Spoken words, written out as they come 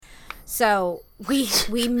So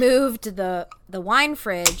we moved the wine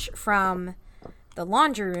fridge from the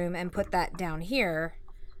laundry room and put that down here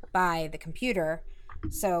by the computer.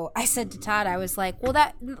 So I said to Todd, I was like, well,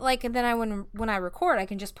 that, like, and then when I record, I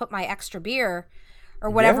can just put my extra beer or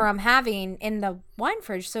whatever I'm having in the wine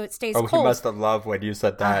fridge so it stays cold. Oh, he must have loved when you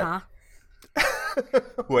said that. Uh-huh.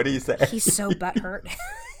 What do you say? He's so butthurt.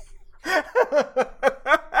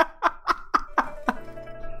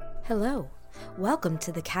 Hello. Welcome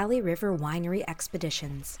to the Kali River Winery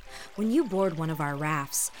Expeditions. When you board one of our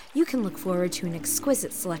rafts, you can look forward to an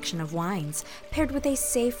exquisite selection of wines paired with a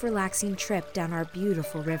safe, relaxing trip down our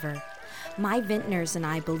beautiful river. My vintners and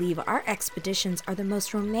I believe our expeditions are the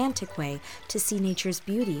most romantic way to see nature's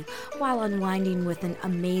beauty while unwinding with an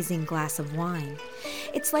amazing glass of wine.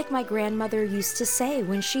 It's like my grandmother used to say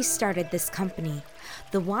when she started this company.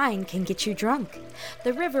 The wine can get you drunk.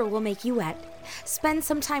 The river will make you wet. Spend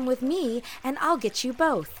some time with me and I'll get you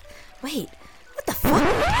both. Wait, what the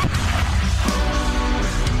fuck?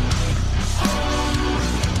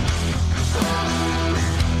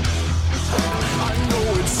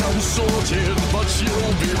 Sounds sorted, but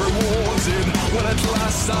you'll be rewarded when at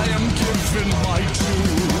last I am given my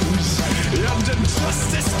dues. And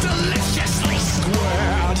injustice deliciously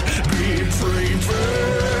squared be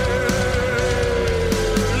prepared.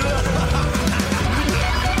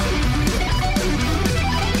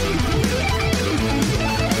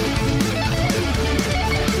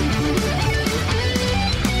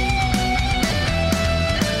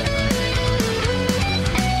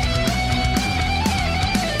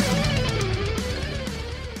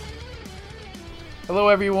 Hello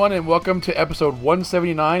everyone and welcome to episode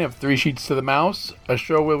 179 of Three Sheets to the Mouse, a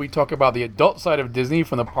show where we talk about the adult side of Disney,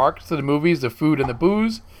 from the parks to the movies, the food and the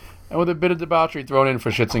booze, and with a bit of debauchery thrown in for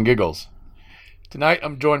shits and giggles. Tonight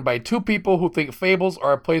I'm joined by two people who think fables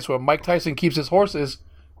are a place where Mike Tyson keeps his horses.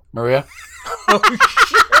 Maria? Oh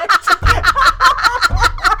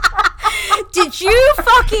shit! Did you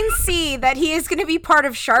fucking see that he is going to be part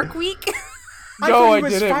of Shark Week? No, I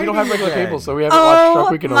didn't. We don't have regular cable, so we haven't watched Shark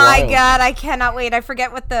Week in a while. Oh my god, I cannot wait. I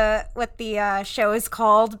forget what the show is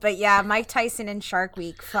called, but yeah, Mike Tyson in Shark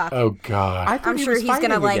Week. Fuck. Oh god. I'm sure he's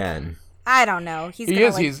gonna again. I don't know.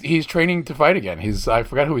 He's training to fight again. I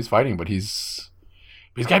forgot who he's fighting, but he's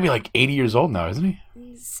got to be like 80 years old now, isn't he?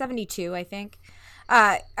 He's 72, I think.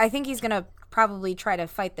 I think he's gonna probably try to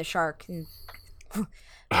fight the shark.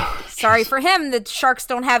 Sorry for him, the sharks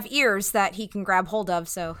don't have ears that he can grab hold of,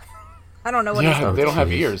 so I don't know what he's doing. They don't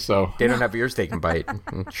have ears, so they don't have ears they can bite.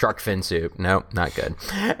 Shark fin soup. No, not good.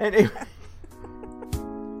 Anyway.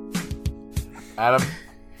 Adam.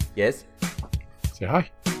 Yes. Say hi.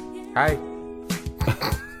 Hi.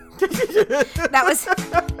 That was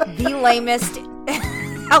the lamest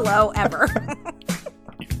hello ever.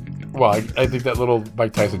 Well, I think that little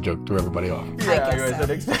Mike Tyson joke threw everybody off. Yeah, I wasn't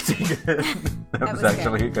expecting it. That was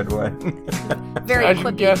actually a good one. Very As quippy.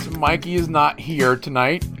 you guess, Mikey is not here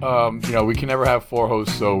tonight. We can never have four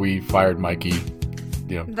hosts, so we fired Mikey.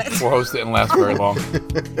 Four hosts didn't last very long.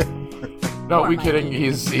 No, we kidding.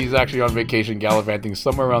 He's actually on vacation, gallivanting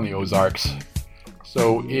somewhere around the Ozarks.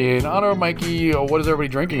 So, in honor of Mikey, what is everybody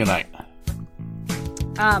drinking tonight?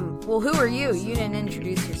 Well, who are you? You didn't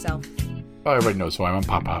introduce yourself. Oh, everybody knows who I am. I'm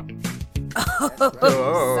Pop Pop.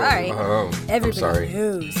 Sorry. Everybody sorry.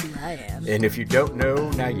 knows who I am. And if you don't know,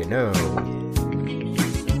 now you know.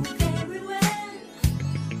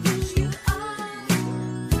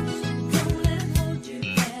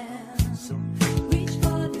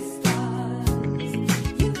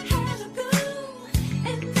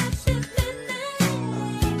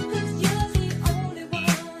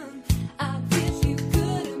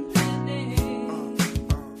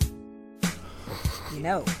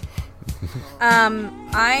 No.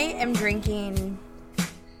 I am drinking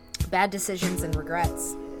Bad Decisions and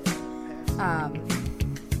Regrets. I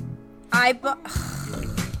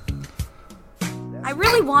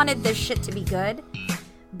really wanted this shit to be good,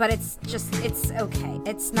 but it's okay.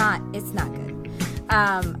 It's not good.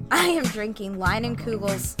 I am drinking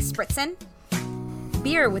Leinenkugel's Spritzen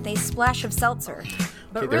beer with a splash of seltzer.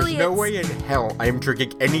 But There's really, no way in hell I am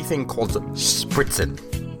drinking anything called Spritzen.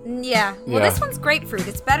 Yeah. Well, this one's grapefruit.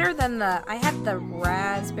 It's better than I had the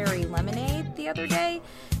raspberry lemonade the other day,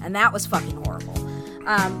 and that was fucking horrible.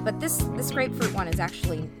 But this grapefruit one is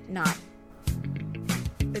actually not.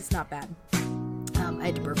 It's not bad. I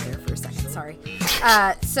had to burp there for a second. Sorry.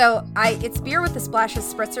 It's beer with a splash of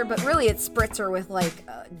spritzer, but really it's spritzer with like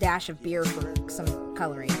a dash of beer for some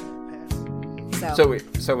coloring. So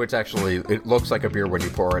it's actually, it looks like a beer when you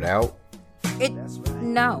pour it out.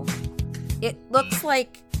 No. It looks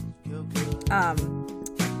like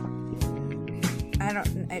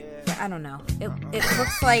I don't know. It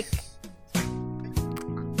looks like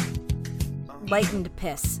lightened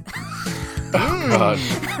piss. God.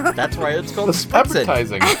 That's why it's called That's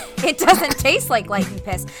appetizing. It doesn't taste like lightened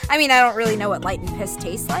piss. I mean, I don't really know what lightened piss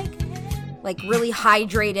tastes like. Like really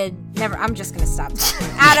hydrated. I'm just gonna stop talking.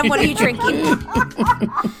 Adam, what are you drinking?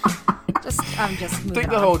 I'm just moving Take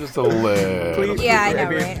the on. hole just a little. Please, Yeah, I know,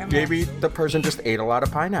 maybe, right? Maybe the person just ate a lot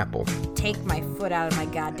of pineapple. Take my foot out of my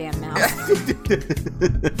goddamn mouth.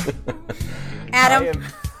 Adam,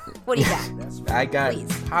 what do you got? I got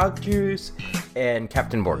Please. hog juice and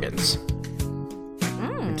Captain Morgan's.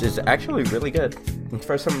 Which is actually really good.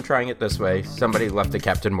 First time I'm trying it this way. Somebody left the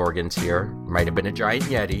Captain Morgan's here. Might have been a giant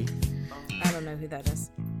Yeti. I don't know who that is.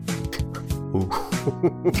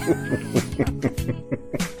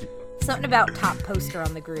 Something about top poster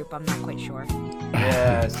on the group. I'm not quite sure.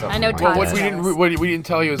 Yeah, I know Well, Todd. what we didn't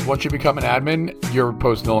tell you is once you become an admin, your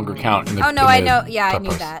posts no longer count. In the, Oh, no, in I the know. Yeah, I top knew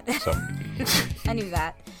posts. that. So, I knew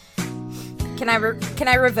that. Can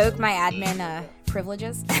I revoke my admin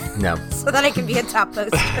privileges No. so that I can be a top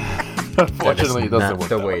poster? unfortunately, it doesn't Not work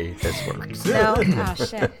the that way this works. No. Oh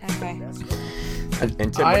shit. Okay.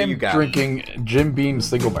 And Tim, I what do am you got? drinking Jim Beam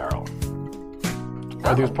Single Barrel.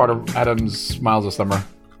 I think it's part of Adam's Smiles of Summer.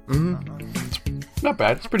 It's not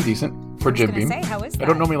bad. It's pretty decent for Jim gonna Beam. say, how is I don't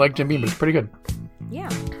that? normally like Jim Beam, but it's pretty good. Yeah.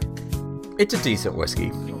 It's a decent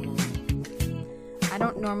whiskey. I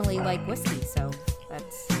don't normally like whiskey, so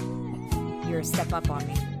you're a step up on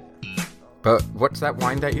me. But what's that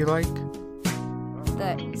wine that you like?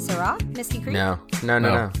 The Syrah? Misty Creek? No.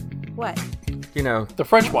 What? You know, The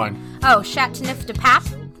French wine. Oh, Chateauneuf de Pape?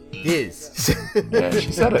 is. Yeah,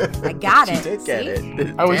 she said it. I got it. Did get See?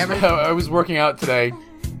 it. I was working out today.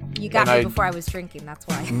 You got And me I- before I was drinking, that's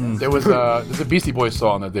why. There's a Beastie Boys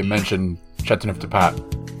song that they mentioned Chateauneuf de Pape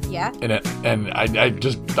Yeah? in it, and I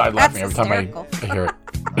just died laughing every time hysterical. I hear it.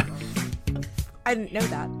 I didn't know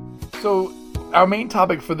that. So, our main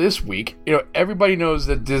topic for this week, everybody knows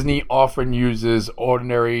that Disney often uses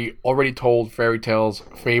ordinary, already told fairy tales,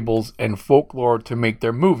 fables, and folklore to make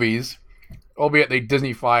their movies, albeit they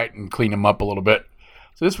Disneyfy it and clean them up a little bit.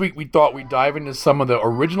 So this week we thought we'd dive into some of the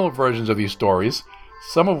original versions of these stories,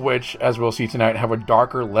 some of which, as we'll see tonight, have a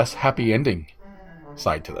darker, less happy ending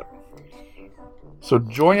side to them. So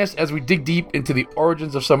join us as we dig deep into the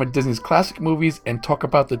origins of some of Disney's classic movies and talk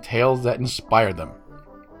about the tales that inspired them.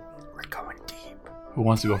 We're going deep. Who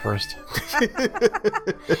wants to go first?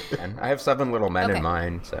 And I have 7 little men Okay. in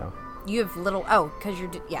mind, so. You have little... Oh, because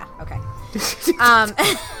you're... Yeah, okay.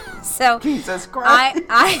 So... Jesus Christ.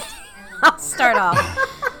 I'll start off.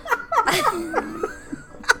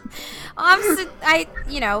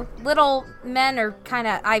 Little men are kind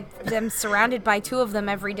of... I'm surrounded by 2 of them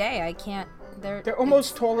every day. I can't... They're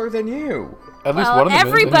almost taller than you. At least Well, one of them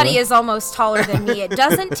everybody anyway. is almost taller than me. It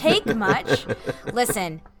doesn't take much.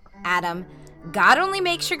 Listen, Adam, God only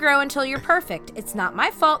makes you grow until you're perfect. It's not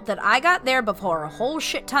my fault that I got there before a whole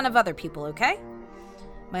shit ton of other people, okay?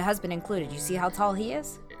 My husband included. You see how tall he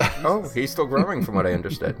is? Oh, he's still growing from what I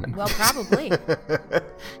understood. Well, probably.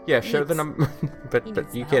 Yeah, show the number. But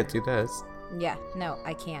needs you the can't do this. Yeah, no,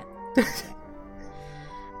 I can't.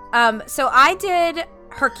 So I did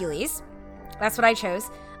Hercules. That's what I chose.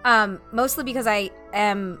 Mostly because I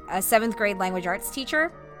am a 7th grade language arts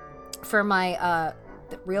teacher for my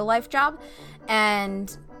real life job.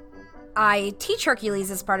 And I teach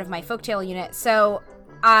Hercules as part of my folktale unit. So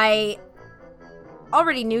I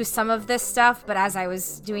already knew some of this stuff, but as I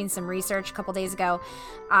was doing some research a couple days ago,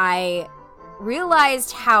 I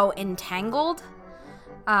realized how entangled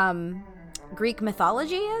Greek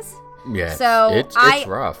mythology is. Yeah. So it's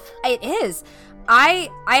rough. It is. I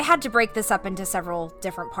had to break this up into several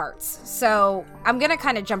different parts. So I'm going to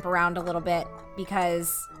kind of jump around a little bit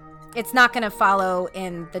because it's not going to follow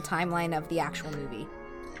in the timeline of the actual movie.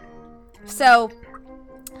 So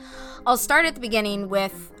I'll start at the beginning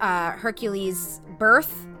with Hercules'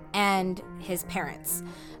 birth and his parents.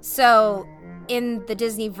 So in the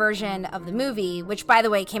Disney version of the movie, which by the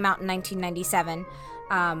way came out in 1997,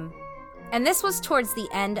 and this was towards the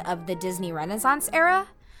end of the Disney Renaissance era.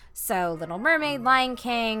 So Little Mermaid, Lion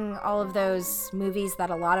King, all of those movies that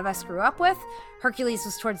a lot of us grew up with. Hercules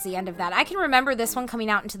was towards the end of that. I can remember this one coming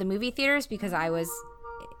out into the movie theaters because I was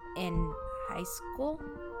in high school.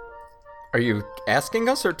 Are you asking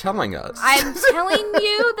us or telling us? I'm telling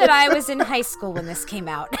you that I was in high school when this came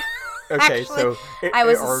out. Okay, Actually, so I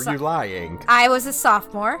was are you lying? I was a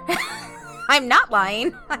sophomore. I'm not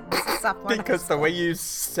lying. This is sophomore Because the way you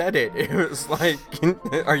said it, it was like,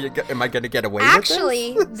 am I going to get away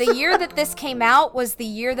Actually, with this? the year that this came out was the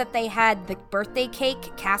year that they had the birthday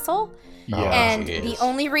cake castle. Yeah. And jeez. the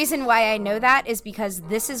only reason why I know that is because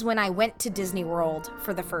this is when I went to Disney World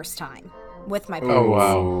for the first time with my parents. Oh,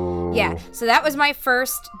 wow. Yeah, so that was my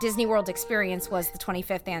first Disney World experience, was the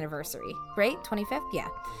 25th anniversary, right? 25th? Yeah.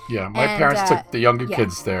 Yeah, my And, parents took the younger yeah.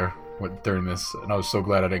 kids there during this, and I was so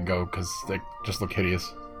glad I didn't go because they just look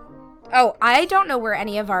hideous. Oh, I don't know where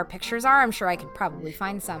any of our pictures are. I'm sure I could probably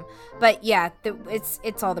find some. But yeah,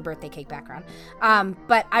 it's all the birthday cake background.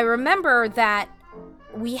 But I remember that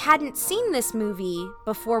we hadn't seen this movie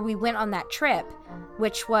before we went on that trip,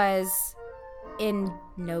 which was in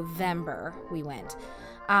November we went.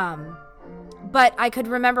 But I could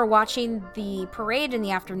remember watching the parade in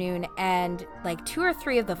the afternoon, and like 2 or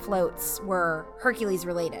 3 of the floats were Hercules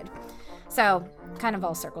related. So kind of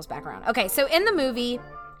all circles back around. Okay, so in the movie,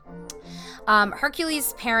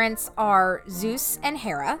 Hercules' parents are Zeus and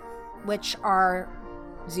Hera, which are,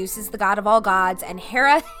 Zeus is the god of all gods, and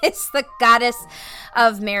Hera is the goddess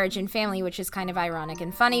of marriage and family, which is kind of ironic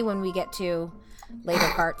and funny when we get to later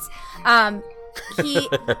parts.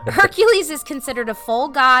 Hercules is considered a full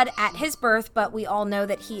god at his birth, but we all know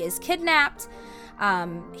that he is kidnapped.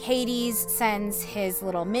 Hades sends his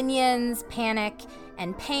little minions, Panic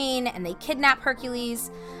and Pain, and they kidnap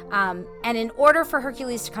Hercules. And in order for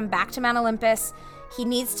Hercules to come back to Mount Olympus, he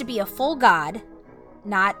needs to be a full god,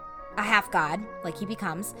 not a half god like he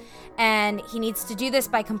becomes. And he needs to do this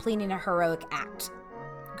by completing a heroic act.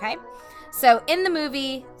 Okay? So in the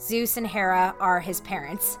movie, Zeus and Hera are his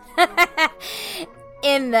parents.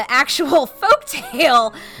 In the actual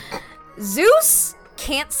folktale, Zeus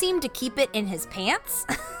can't seem to keep it in his pants.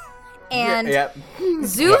 And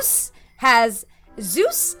Zeus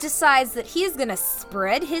decides that he is going to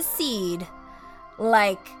spread his seed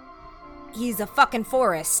like he's a fucking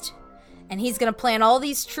forest. And he's going to plant all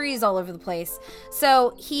these trees all over the place.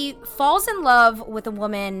 So he falls in love with a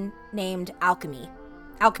woman named Alcmene.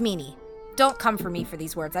 Don't come for me for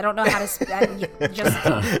these words. I don't know how to just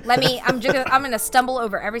let me. I'm going to stumble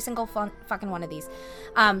over every single fucking one of these.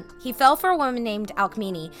 He fell for a woman named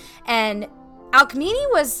Alcmene, and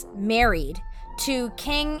Alcmene was married to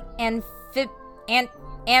King Amphiptyon.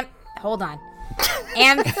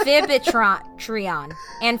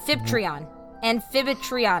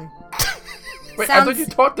 Wait, I thought you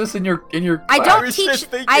taught this in your class.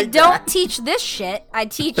 I don't teach this shit. I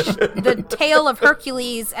teach the tale of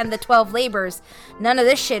Hercules and the 12 labors. None of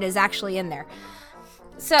this shit is actually in there.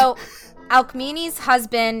 So Alcmene's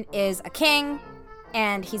husband is a king,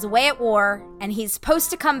 and he's away at war, and he's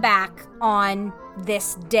supposed to come back on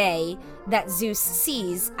this day that Zeus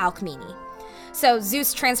sees Alcmene. So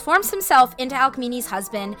Zeus transforms himself into Alcmene's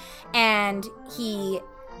husband, and he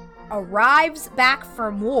arrives back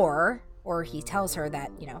from war, or he tells her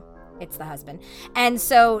that, it's the husband. And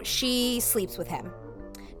so she sleeps with him,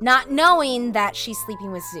 not knowing that she's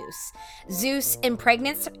sleeping with Zeus. Zeus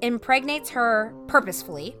impregnates her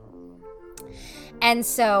purposefully. And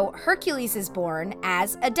so Hercules is born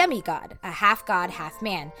as a demigod, a half god, half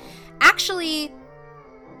man. Actually,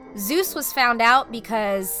 Zeus was found out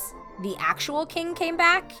because the actual king came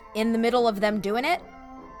back in the middle of them doing it.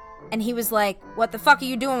 And he was like, "What the fuck are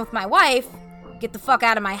you doing with my wife? Get the fuck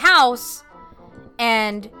out of my house."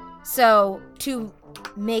 And so to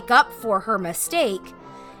make up for her mistake,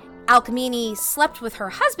 Alcmene slept with her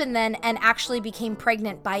husband then and actually became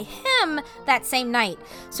pregnant by him that same night.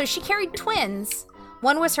 So she carried twins.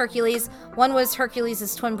 One was Hercules. One was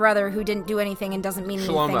Hercules' twin brother who didn't do anything and doesn't mean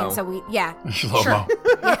anything. And so Shlomo. Sure.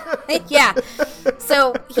 Yeah.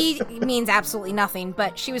 So he means absolutely nothing.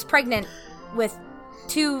 But she was pregnant with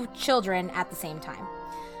 2 children at the same time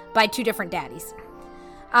by 2 different daddies.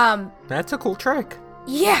 That's a cool trick.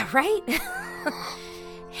 Yeah, right?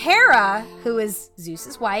 Hera, who is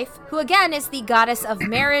Zeus's wife, who again is the goddess of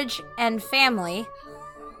marriage and family,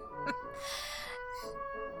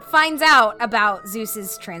 finds out about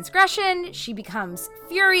Zeus's transgression. She becomes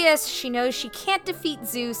furious. She knows she can't defeat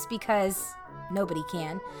Zeus because nobody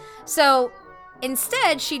can. So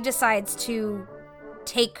instead, she decides to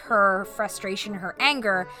take her frustration, her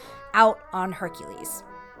anger, out on Hercules.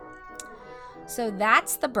 So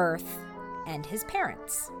that's the birth and his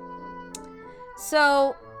parents.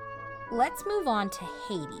 So let's move on to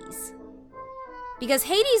Hades. Because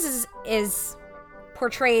Hades is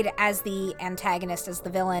portrayed as the antagonist, as the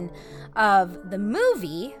villain of the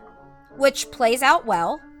movie, which plays out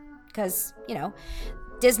well because,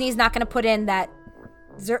 Disney's not going to put in that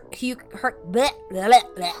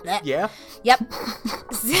Yeah. Yep.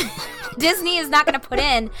 Disney is not going to put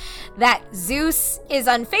in that Zeus is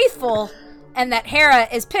unfaithful and that Hera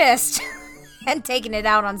is pissed and taking it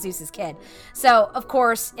out on Zeus's kid. So, of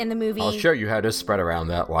course, in the movie... I'll show you how to spread around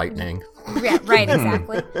that lightning. Yeah, right,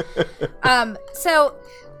 exactly. So,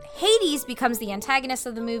 Hades becomes the antagonist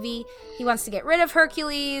of the movie. He wants to get rid of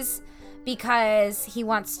Hercules because he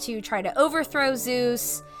wants to try to overthrow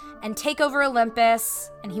Zeus and take over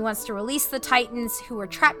Olympus, and he wants to release the Titans who were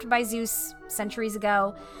trapped by Zeus centuries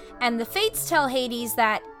ago. And the Fates tell Hades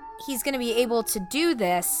that he's going to be able to do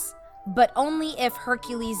this, but only if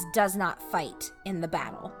Hercules does not fight in the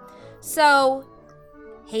battle. So,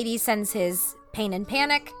 Hades sends his Pain and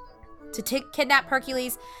Panic to kidnap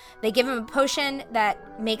Hercules. They give him a potion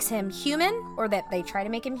that makes him human, or that they try to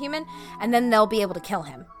make him human, and then they'll be able to kill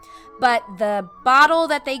him. But the bottle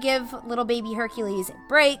that they give little baby Hercules, it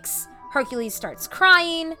breaks. Hercules starts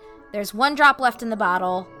crying. There's one drop left in the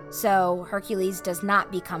bottle, so Hercules does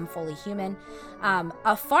not become fully human.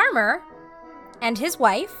 A farmer and his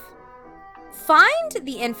wife find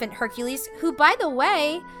the infant Hercules, who, by the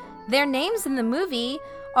way, their names in the movie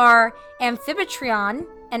are Amphitryon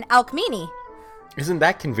and Alcmene. Isn't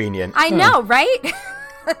that convenient? I know, right?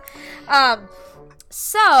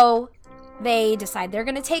 So they decide they're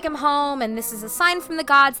going to take him home, and this is a sign from the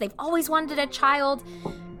gods. They've always wanted a child.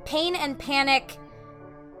 Pain and Panic.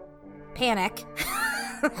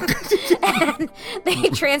 And they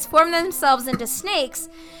transform themselves into snakes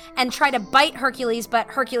and try to bite Hercules, but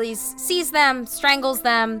Hercules sees them, strangles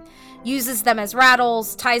them, uses them as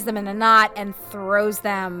rattles, ties them in a knot, and throws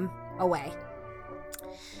them away.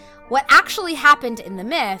 What actually happened in the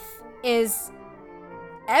myth is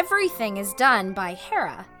everything is done by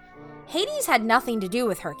Hera. Hades had nothing to do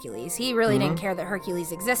with Hercules. He really didn't care that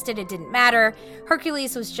Hercules existed. It didn't matter.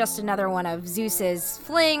 Hercules was just another one of Zeus's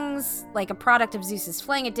flings, like a product of Zeus's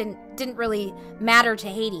fling. It didn't really matter to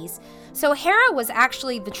Hades. So Hera was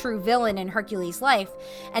actually the true villain in Hercules' life,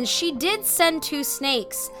 and she did send 2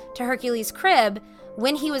 snakes to Hercules' crib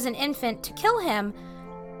when he was an infant to kill him,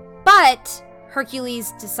 but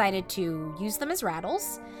Hercules decided to use them as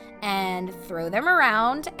rattles and throw them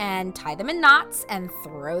around and tie them in knots and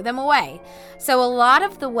throw them away. So a lot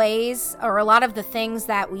of the ways, or a lot of the things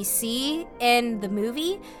that we see in the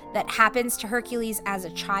movie that happens to Hercules as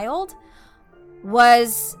a child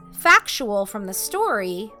was factual from the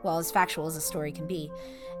story, well, as factual as a story can be,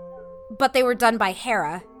 but they were done by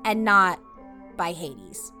Hera and not by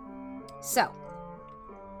Hades. So,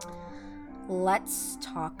 let's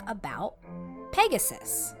talk about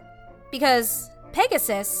Pegasus, because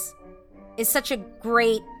Pegasus is such a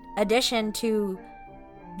great addition to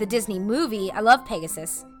the Disney movie. I love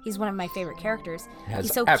Pegasus. He's one of my favorite characters. It has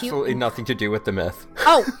He's so absolutely cute. nothing to do with the myth.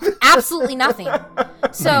 Oh, absolutely nothing.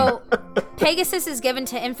 So Pegasus is given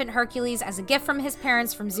to infant Hercules as a gift from his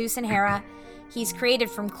parents, from Zeus and Hera. He's created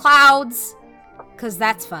from clouds, because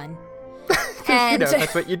that's fun. And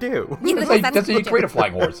that's what you do. Yeah, That's how you create a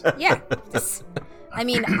flying horse. Yeah. I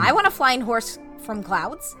mean, I want a flying horse from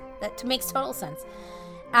clouds. That makes total sense.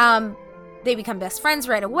 They become best friends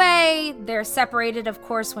right away. They're separated, of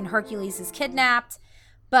course, when Hercules is kidnapped.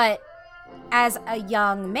 But as a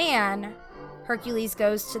young man, Hercules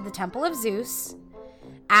goes to the Temple of Zeus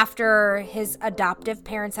after his adoptive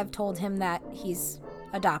parents have told him that he's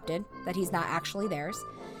adopted, that he's not actually theirs.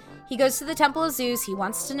 He goes to the Temple of Zeus. He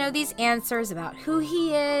wants to know these answers about who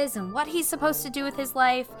he is and what he's supposed to do with his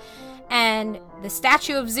life. And the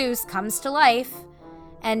statue of Zeus comes to life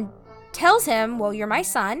and tells him, well, you're my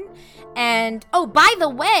son. And, oh, by the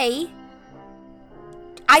way,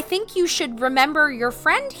 I think you should remember your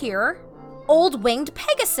friend here, Old Winged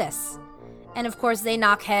Pegasus. And, of course, they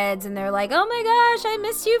knock heads and they're like, oh my gosh, I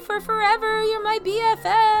missed you for forever. You're my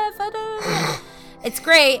BFF. It's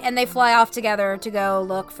great. And they fly off together to go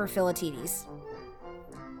look for Philoctetes.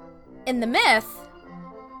 In the myth,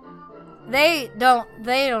 they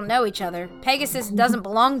don't know each other. Pegasus doesn't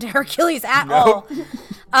belong to Hercules at all.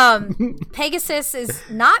 Pegasus is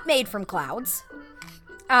not made from clouds.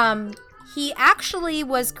 He actually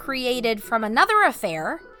was created from another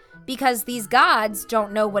affair because these gods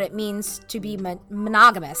don't know what it means to be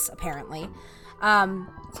monogamous, apparently. One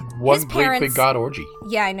great big god orgy.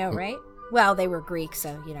 Yeah, I know, right? Well, they were Greek,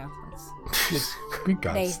 so, you know. Greek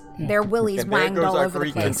gods. Their willies And there wanged goes all our over the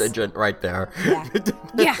Greek place. contingent right there.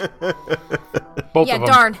 Yeah. Both Yeah, of them.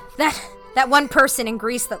 darn. That one person in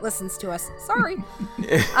Greece that listens to us. Sorry.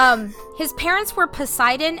 His parents were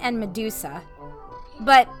Poseidon and Medusa.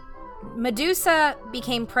 But Medusa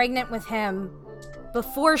became pregnant with him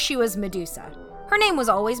before she was Medusa. Her name was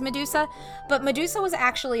always Medusa, but Medusa was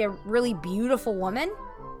actually a really beautiful woman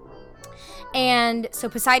And so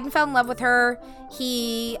Poseidon fell in love with her.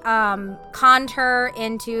 He conned her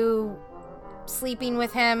into sleeping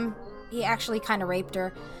with him. He actually kind of raped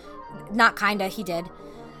her. Not kinda, he did.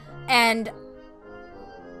 And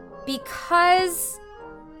because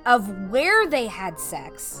of where they had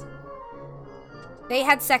sex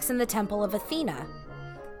in the temple of Athena.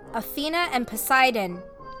 Athena and Poseidon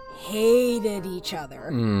hated each other.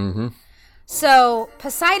 Mm-hmm. So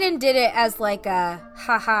Poseidon did it as like a,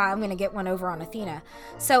 haha, I'm going to get one over on Athena.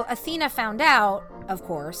 So Athena found out, of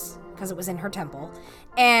course, because it was in her temple,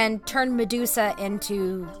 and turned Medusa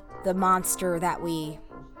into the monster that we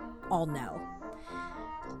all know.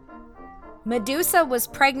 Medusa was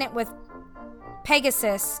pregnant with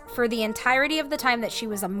Pegasus for the entirety of the time that she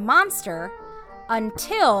was a monster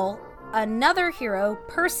until another hero,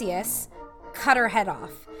 Perseus, cut her head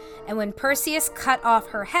off. And when Perseus cut off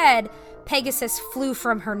her head, Pegasus flew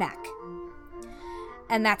from her neck.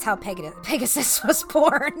 And that's how Pegasus was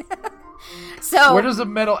born. So where does the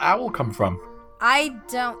metal owl come from?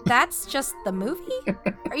 That's just the movie?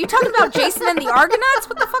 Are you talking about Jason and the Argonauts?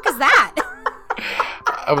 What the fuck is that?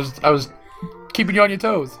 I was keeping you on your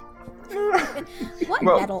toes. What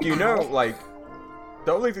Well, metal you owl? know, like,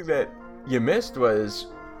 the only thing that you missed was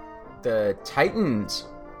the Titans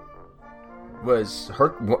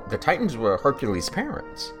the Titans were Hercules'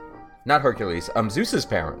 parents. Not Hercules, Zeus's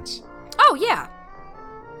parents. Oh, yeah.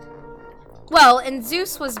 Well, and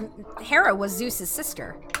Hera was Zeus's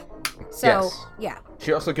sister. So, Yes. yeah.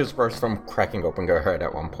 She also gives birth from cracking open her head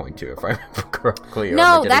at one point, too, if I remember correctly.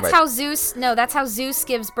 No, that's how Zeus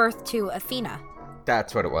gives birth to Athena.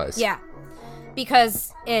 That's what it was. Yeah.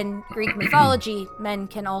 Because in Greek mythology, men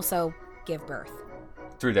can also give birth.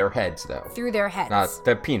 Through their heads, though. Through their heads. Not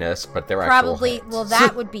the penis, but their Probably, actual heads. well,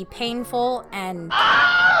 that would be painful, and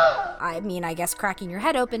I mean, I guess cracking your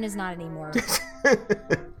head open is not anymore.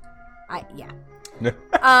 Yeah.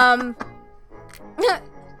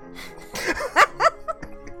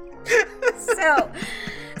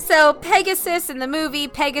 So Pegasus in the movie,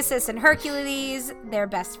 Pegasus and Hercules, they're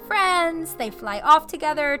best friends. They fly off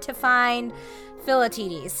together to find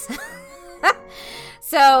Philoctetes.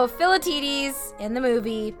 So Philoctetes in the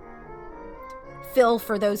movie, Phil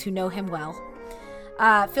for those who know him well.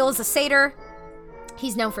 Phil is a satyr.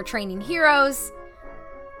 He's known for training heroes.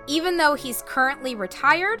 Even though he's currently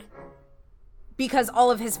retired, because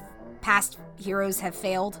all of his past heroes have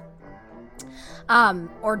failed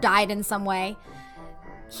or died in some way,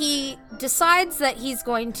 he decides that he's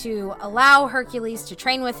going to allow Hercules to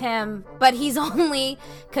train with him, but he's only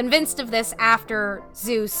convinced of this after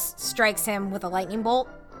Zeus strikes him with a lightning bolt.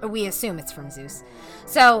 We assume it's from Zeus.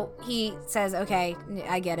 So he says, okay,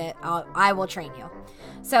 I get it. I will train you.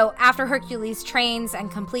 So after Hercules trains and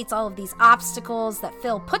completes all of these obstacles that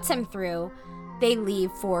Phil puts him through, they leave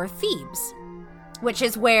for Thebes, which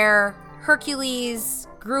is where Hercules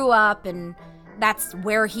grew up, and that's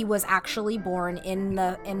where he was actually born in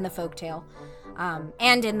the folktale,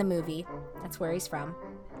 and in the movie. That's where he's from.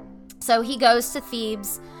 So he goes to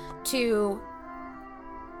Thebes to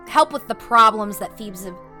help with the problems that Thebes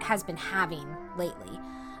has been having lately.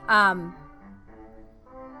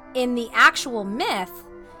 In the actual myth,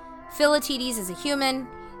 Philoctetes is a human.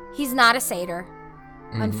 He's not a satyr,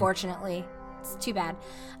 unfortunately. It's too bad.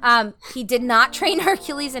 He did not train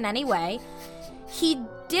Hercules in any way. He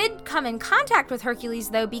did come in contact with Hercules,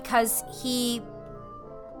 though, because he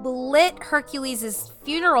lit Hercules'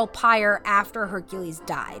 funeral pyre after Hercules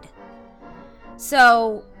died.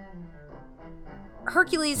 So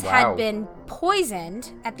Hercules had been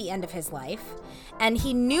poisoned at the end of his life, and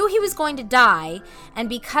he knew he was going to die, and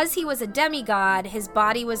because he was a demigod, his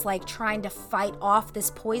body was like trying to fight off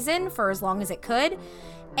this poison for as long as it could.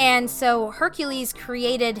 And so Hercules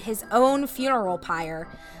created his own funeral pyre,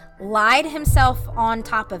 laid on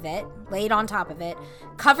top of it,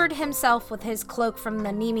 covered himself with his cloak from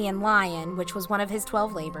the Nemean lion, which was one of his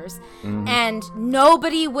 12 labors, and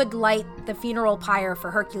nobody would light the funeral pyre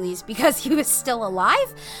for Hercules because he was still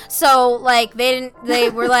alive. So, like, they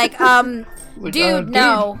were like, dude,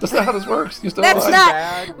 no. That's not how this works. You're still That's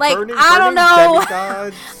alive. not, like, I don't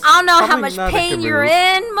know how much pain you're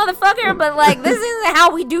in, motherfucker, but, like, this isn't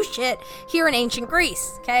how we do shit here in ancient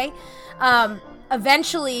Greece, okay?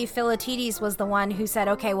 Eventually, Philoctetes was the one who said,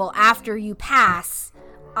 okay, well, after you pass,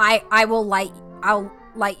 I'll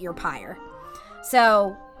light your pyre.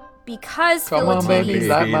 So, because Come on, baby, Philoctetes...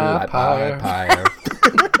 light my pyre.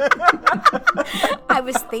 I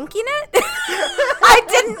was thinking it. I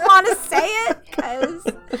didn't want to say it, because...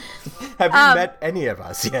 Have you met any of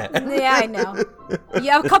us yet? Yeah, I know.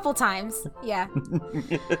 Yeah, a couple times. Yeah.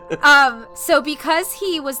 So because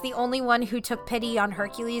he was the only one who took pity on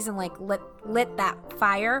Hercules and like lit that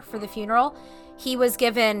fire for the funeral, he was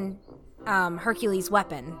given Hercules'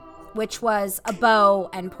 weapon, which was a bow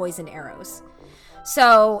and poisoned arrows.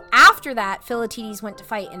 So after that, Philoctetes went to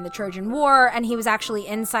fight in the Trojan War, and he was actually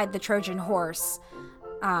inside the Trojan horse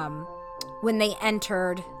when they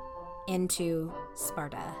entered into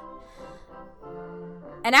Sparta.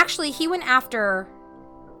 And actually, he went after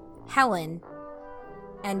Helen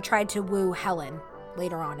and tried to woo Helen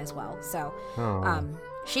later on as well. So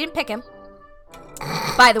she didn't pick him,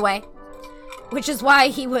 by the way, which is why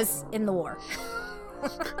he was in the war.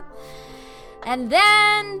 And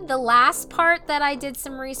then the last part that I did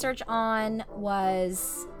some research on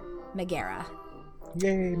was Megara.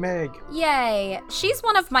 Yay, Meg. Yay. She's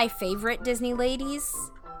one of my favorite Disney ladies.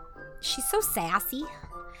 She's so sassy.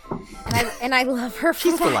 And I love her for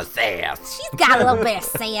She's full of sass. She's got a little bit of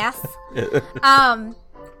sass.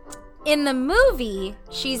 In the movie,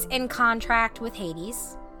 she's in contract with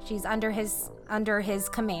Hades. She's under his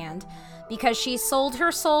command because she sold her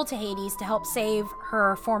soul to Hades to help save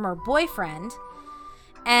her former boyfriend.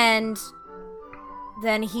 And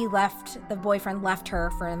then the boyfriend left her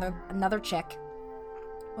for another chick,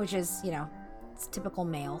 which is, it's typical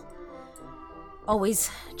male. Always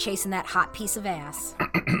chasing that hot piece of ass.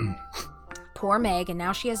 Poor Meg, and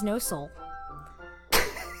now she has no soul.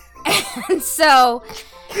 And so...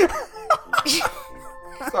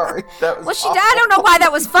 Sorry, that was Well, I don't know why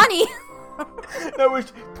that was funny. That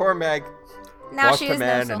was poor Meg. Now lost she her has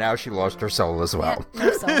man, no soul. and now she lost her soul as well. Yeah,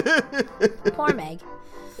 no soul. Poor Meg.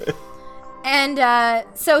 And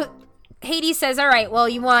so Hades says, all right, well,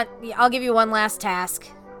 I'll give you one last task.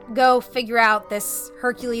 Go figure out this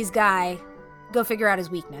Hercules guy. Go figure out his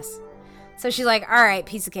weakness. So she's like, all right,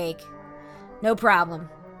 piece of cake. No problem.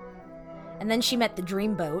 And then she met the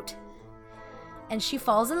dreamboat. And she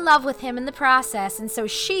falls in love with him in the process. And so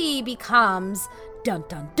she becomes, dun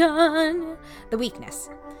dun dun, the weakness.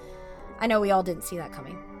 I know we all didn't see that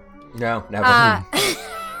coming. No, never.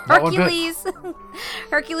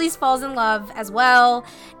 Hercules falls in love as well,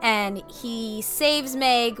 and he saves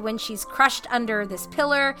Meg when she's crushed under this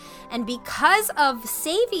pillar. And because of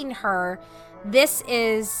saving her, this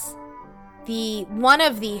is one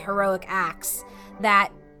of the heroic acts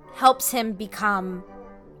that helps him become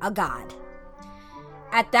a god.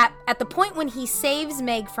 At the point when he saves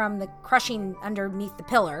Meg from the crushing underneath the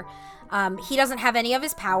pillar, he doesn't have any of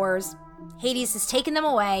his powers. Hades has taken them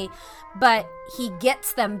away, but he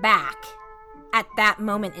gets them back at that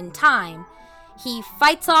moment in time. He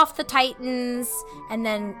fights off the Titans, and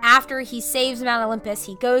then after he saves Mount Olympus,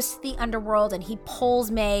 he goes to the underworld and he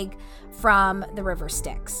pulls Meg from the river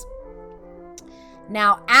Styx.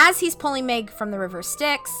 Now, as he's pulling Meg from the river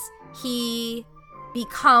Styx, he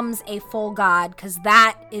becomes a full god, because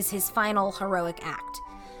that is his final heroic act.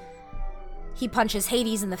 He punches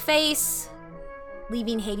Hades in the face,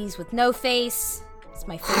 leaving Hades with no face. It's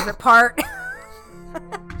my favorite part.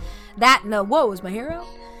 That and the whoa is my hero.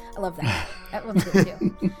 I love that. That one's good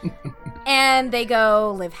too. And they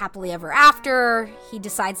go live happily ever after. He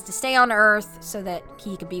decides to stay on Earth so that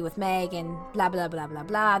he could be with Meg, and blah, blah, blah, blah,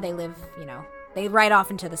 blah. They live, they ride off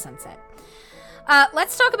into the sunset.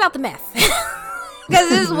 Let's talk about the myth. Because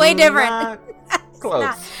this is way different.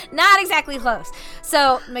 Close. Not exactly close.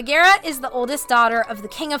 So, Megara is the oldest daughter of the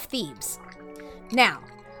king of Thebes. Now,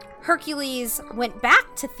 Hercules went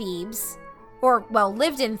back to Thebes,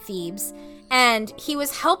 lived in Thebes, and he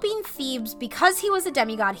was helping Thebes because he was a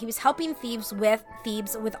demigod. He was helping Thebes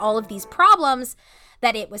with all of these problems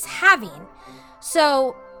that it was having.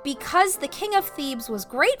 So, because the king of Thebes was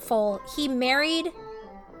grateful, he married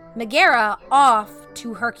Megara off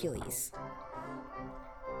to Hercules.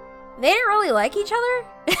 They didn't really like each other.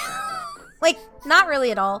 Not really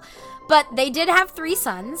at all. But they did have 3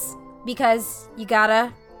 sons, because you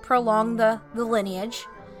gotta prolong the lineage.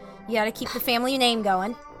 You gotta keep the family name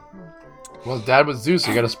going. Well, dad was Zeus,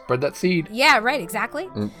 you gotta spread that seed. Yeah, right, exactly.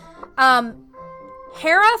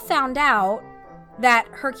 Hera found out that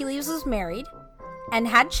Hercules was married and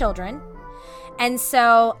had children. And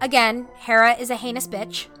so, again, Hera is a heinous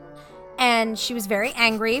bitch. And she was very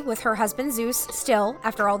angry with her husband Zeus still,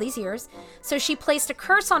 after all these years. So she placed a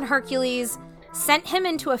curse on Hercules, sent him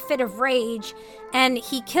into a fit of rage, and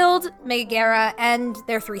he killed Megara and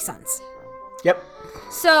their 3 sons. Yep.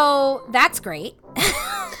 So that's great.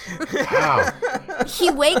 Wow.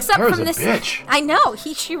 He wakes up Hera's from a this. bitch. I know,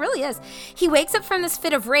 she really is. He wakes up from this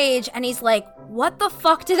fit of rage, and he's like, what the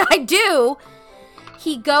fuck did I do?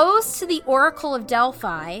 He goes to the Oracle of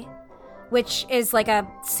Delphi, which is like a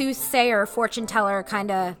soothsayer, fortune teller kind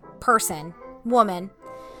of woman.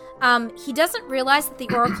 He doesn't realize that the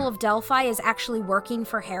Oracle of Delphi is actually working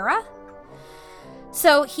for Hera.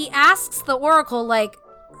 So he asks the Oracle, like,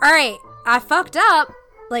 all right, I fucked up.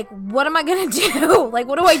 Like, what am I going to do? Like,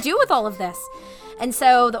 what do I do with all of this? And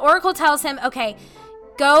so the Oracle tells him, okay,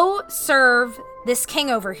 go serve this king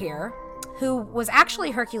over here, who was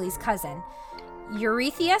actually Hercules' cousin,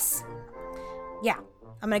 Eurystheus. Yeah,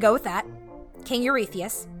 I'm going to go with that. King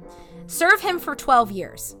Eurystheus. Serve him for 12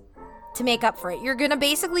 years to make up for it. You're going to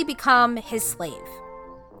basically become his slave.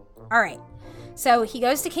 All right. So he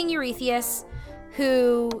goes to King Eurystheus,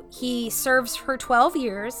 who he serves for 12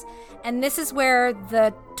 years. And this is where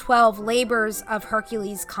the 12 labors of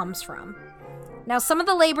Hercules comes from. Now, some of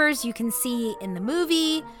the labors you can see in the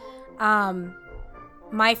movie.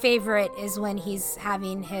 My favorite is when he's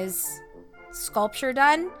having his sculpture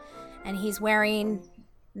done, and he's wearing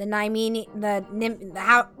the lion.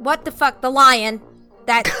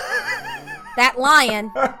 That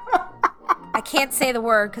lion. I can't say the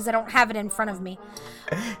word because I don't have it in front of me.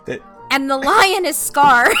 And the lion is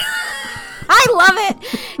Scar. I love it.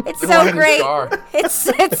 It's so great. It's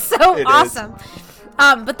so awesome.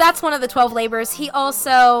 But that's one of the 12 labors. He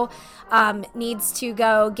also needs to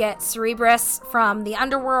go get Cerberus from the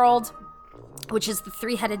underworld, which is the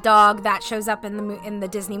three-headed dog that shows up in the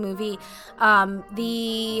Disney movie.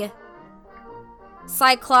 The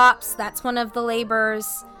Cyclops, that's one of the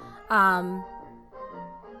labors.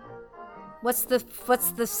 What's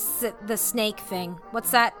the snake thing?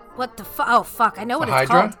 What's that? What the fuck? Oh fuck! I know what it's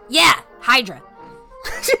called. Yeah, Hydra.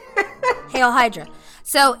 Hail Hydra.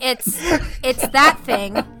 So it's that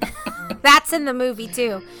thing. That's in the movie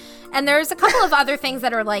too. And there's a couple of other things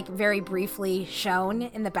that are like very briefly shown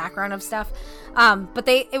in the background of stuff. But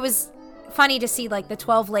it was funny to see like the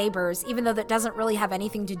 12 labors, even though that doesn't really have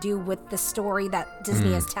anything to do with the story that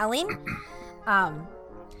Disney is telling.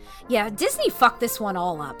 Yeah, Disney fucked this one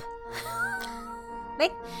all up.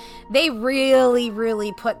 They really,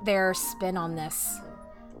 really put their spin on this.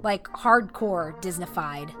 Like hardcore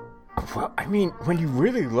Disney-fied. Well, I mean, when you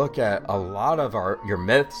really look at a lot of your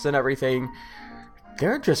myths and everything,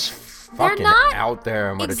 they're just fucking out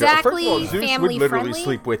there. And exactly. First of all, Zeus family would literally friendly.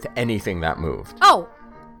 sleep with anything that moved. Oh,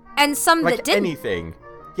 and some like that didn't. Anything.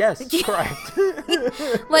 Yes, correct.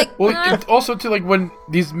 Like, well, also to like when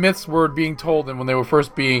these myths were being told and when they were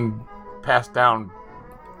first being passed down,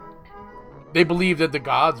 they believed that the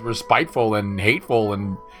gods were spiteful and hateful,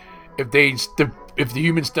 and if the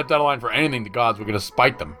humans stepped out of line for anything, the gods were going to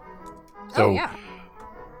spite them. So, yeah.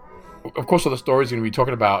 Of course, all the stories are going to be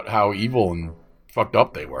talking about how evil and fucked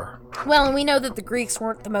up they were. Well, and we know that the Greeks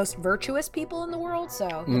weren't the most virtuous people in the world,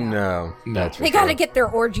 so you know. No, they got to get their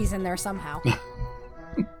orgies in there somehow.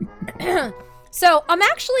 So I'm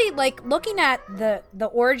actually like looking at the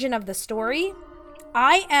origin of the story.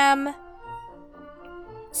 I am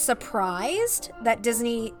surprised that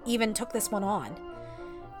Disney even took this one on,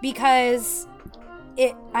 because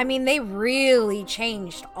they really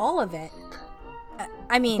changed all of it.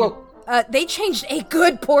 They changed a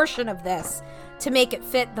good portion of this to make it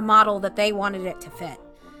fit the model that they wanted it to fit.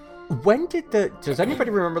 When did does anybody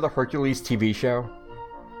remember the Hercules TV show?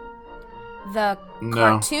 The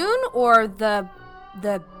cartoon or the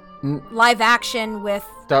live action with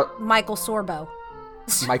Michael Sorbo?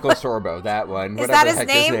 Michael Sorbo, that one. Is that his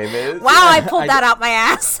name? Is. Wow, I pulled that out my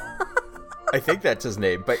ass. I think that's his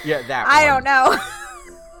name, but yeah, that I one. don't know.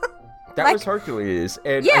 That was Hercules,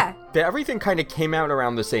 and everything kind of came out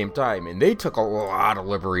around the same time, and they took a lot of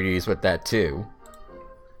liberties with that too.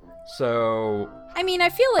 So, I mean, I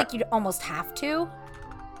feel like you'd almost have to.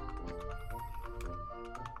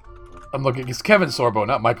 I'm looking. It's Kevin Sorbo,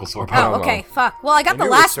 not Michael Sorbo. Oh, okay. Fuck. Well, I got the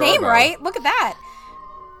last name right. Look at that.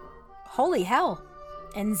 Holy hell.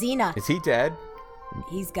 And Xena. Is he dead?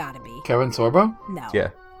 He's got to be. Kevin Sorbo? No. Yeah.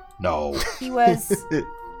 No. He was...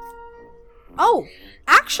 Oh,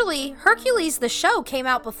 actually, Hercules the show came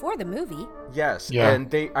out before the movie. Yes, yeah.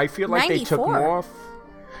 And I feel like 94.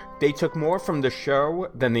 they took more from the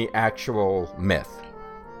show than the actual myth.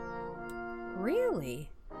 Really?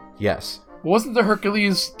 Yes. Wasn't the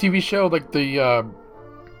Hercules TV show like Xena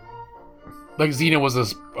was a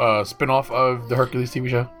spin-off of the Hercules TV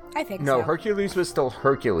show? I think so. No, Hercules was still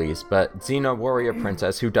Hercules, but Xena Warrior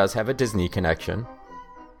Princess, who does have a Disney connection.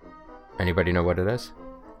 Anybody know what it is?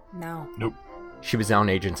 No. Nope. She was on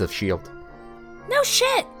Agents of S.H.I.E.L.D. No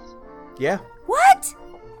shit! Yeah. What?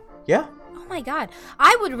 Yeah. Oh my god.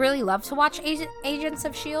 I would really love to watch Agents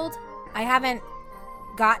of S.H.I.E.L.D. I haven't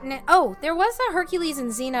gotten it. Oh, there was a Hercules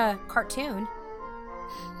and Xena cartoon.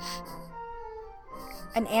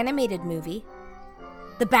 An animated movie.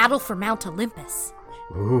 The Battle for Mount Olympus.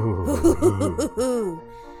 Ooh.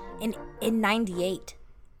 In 98.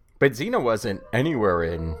 But Xena wasn't anywhere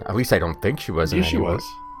in. At least I don't think she was. Yeah, she was.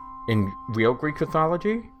 In real Greek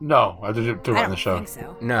mythology? No, I did I on don't the show. think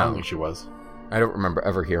so. I No, don't think she was. I don't remember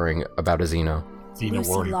ever hearing about a Xena. Xena Lucy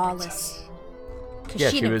Warrior Lawless. Princess. Because Yeah,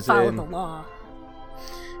 she she didn't was follow in- the law.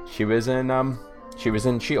 She was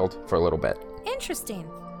in Shield for a little bit. Interesting.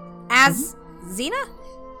 As Xena?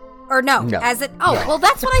 Or no, No. as it. Oh, well,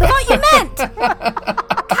 that's what I thought you meant.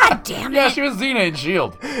 God damn it. Yeah, she was Xena in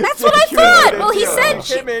Shield. That's what I She was thought. in Well, he Shield.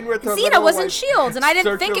 said Came in with her Xena little, was in like, Shield, and I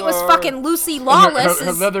didn't think it was circular- fucking Lucy Lawless. her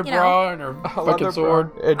as, leather you know. bra and her fucking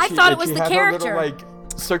sword. I thought it was she the had character. Her little, like,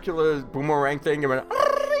 circular boomerang thing and went.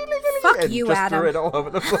 Fuck and you, just Adam. threw it all over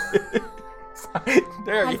the place.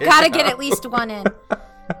 There I've you got to go. get at least one in.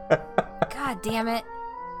 God damn it.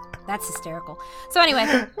 That's hysterical. So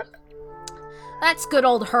anyway, that's good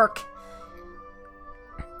old Herc.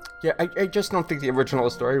 Yeah, I just don't think the original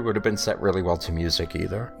story would have been set really well to music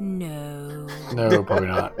either. No. No, probably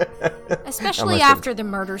not. Especially Unless after the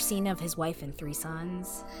murder scene of his wife and 3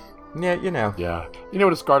 sons. Yeah, you know. Yeah. You know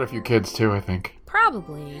what? It scarred a few kids, too, I think.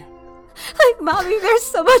 Probably. Like, Mommy, there's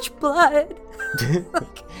so much blood.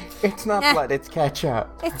 It's not Eh. blood, it's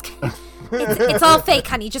ketchup. It's all fake,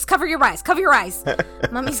 honey. Just cover your eyes. Cover your eyes.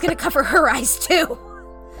 Mommy's gonna cover her eyes, too.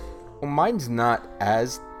 Well, mine's not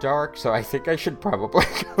as dark, so I think I should probably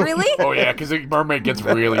go. Really? Oh, yeah, because the mermaid gets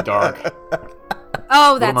really dark.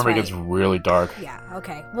 Oh, The that's mermaid right. gets really dark. Yeah,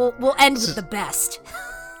 okay. We'll end with the best.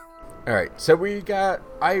 Alright, so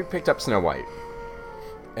I picked up Snow White.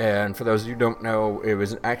 And for those of you who don't know, it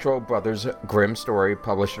was an actual Brothers Grimm story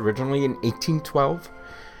published originally in 1812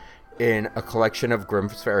 in a collection of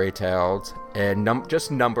Grimm's fairy tales, and just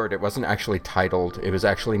numbered. It wasn't actually titled. It was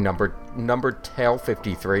actually numbered Tale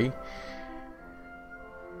 53.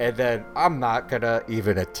 And then I'm not gonna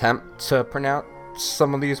even attempt to pronounce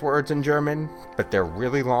some of these words in German, but they're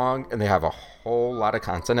really long and they have a whole lot of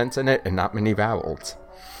consonants in it and not many vowels.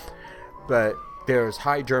 But there's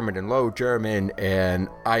High German and Low German, and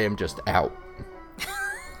I am just out.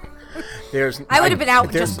 I would have been out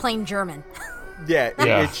with there's- just plain German. Yeah,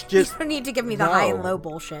 Yeah. it's just You don't need to give me the high and No. low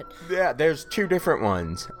bullshit. yeah. There's 2 different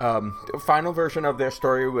ones. The final version of their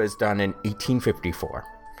story was done in 1854,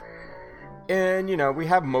 and we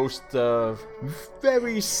have most of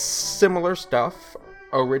very similar stuff.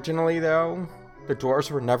 Originally, though, the dwarves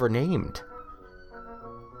were never named.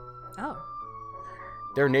 Oh.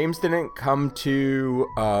 Their names didn't come to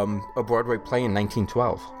a Broadway play in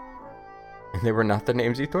 1912, and they were not the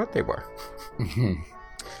names you thought they were.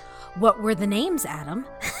 What were the names, Adam?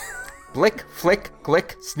 Blick, Flick,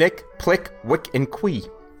 Glick, Snick, Plick, Wick, and Quee.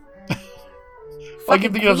 I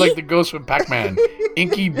keep thinking of Quee? like the ghost from Pac-Man.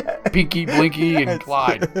 Inky, Pinky, Blinky, and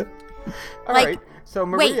Clyde. All Like, right, so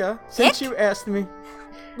wait, Maria, since Hick? you asked me,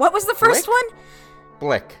 What was the first Blick? one?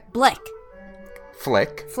 Blick, Blick.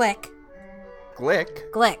 Flick, Flick.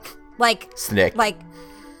 Glick, Glick. Like Snick. Like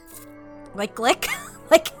glick?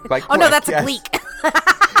 like Like oh no, glick, that's a yes.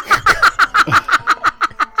 gleek.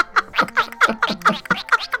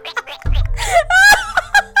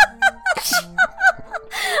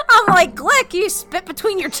 I'm like, glick, you spit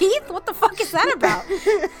between your teeth? What the fuck is that about?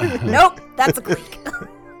 Nope, that's a gleek.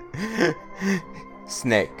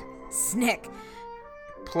 Snake, Snick.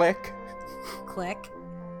 Plick, Click.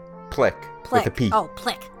 Plick, Plick. with a P, Oh,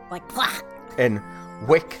 plick. Like plack. and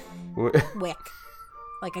Wick, Wick.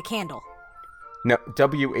 Like a candle. no,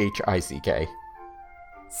 Wick.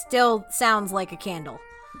 Still sounds like a candle.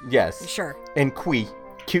 Yes, Sure. and Quee,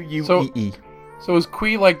 Quee. So is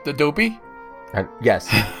Quee like the dopey? Yes.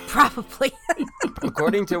 Probably.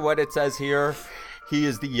 According to what it says here, he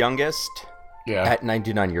is the youngest Yeah, at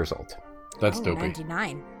 99 years old. that's Oh, dopey.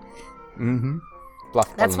 99. Mm-hmm.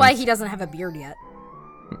 Bluff That's why bones. he doesn't have a beard yet.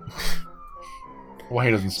 Why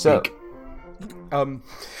he doesn't So- speak?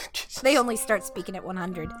 They only start speaking at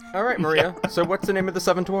 100. All right, Maria. So what's the name of the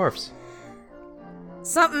 7 dwarfs?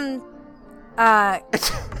 Something,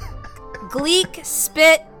 gleek,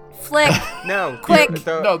 spit, flick. No. Quick.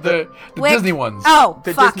 No, the Wick. Disney ones. Oh,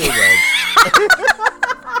 The fuck. Disney ones.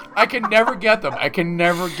 I can never get them. I can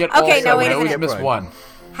never get all Okay, no, seven. wait a I always minute. miss one.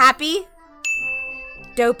 Happy,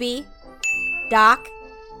 dopey, doc,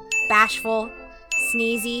 bashful,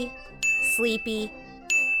 sneezy, sleepy,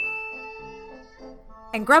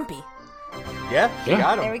 and grumpy. Yeah, she Yeah.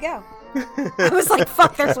 got him. There we go. I was like,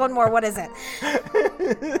 fuck, there's one more. What is it?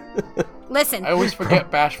 Listen, I always forget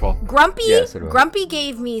Bashful. Grumpy Yes, it was. Grumpy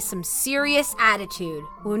gave me some serious attitude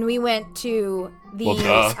when we went to the Well,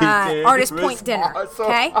 duh. He did. Artist It was Point dinner. awesome.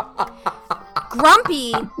 Okay?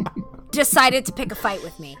 Grumpy decided to pick a fight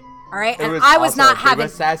with me. All right, It and was I was not awesome. They having. were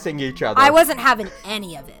sassing each other. I wasn't having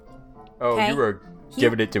any of it. Oh, okay? you were He-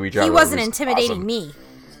 giving it to each other. He It wasn't was intimidating awesome. me.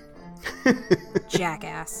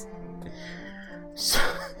 Jackass.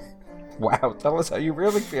 Wow, tell us how you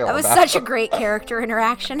really feel. That was about such a it. great character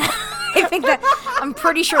interaction. I think I'm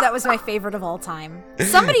pretty sure that was my favorite of all time.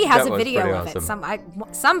 Somebody has That a was video pretty of it. awesome.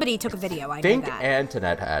 Somebody took a video. I I think know that.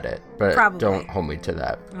 Antoinette had it, but Probably. don't hold me to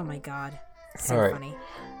that. Oh my god, so All right. funny.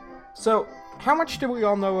 So, how much do we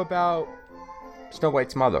all know about Snow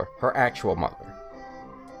White's mother, her actual mother?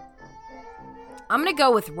 I'm gonna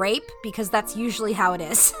go with rape because that's usually how it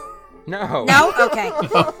is. No. No? Okay.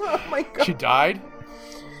 Oh my god. She died?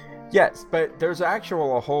 Yes, but there's a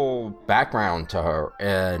whole background to her,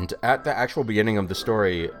 and at the actual beginning of the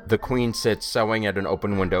story, the queen sits sewing at an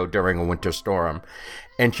open window during a winter storm,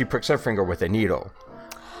 and she pricks her finger with a needle,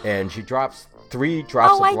 and she drops 3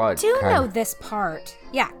 drops Oh, of blood. I do know this part.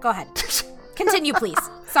 Yeah, go ahead. Continue, please.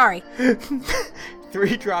 Sorry.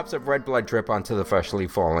 3 drops of red blood drip onto the freshly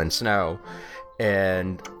fallen snow,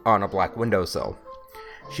 and on a black windowsill.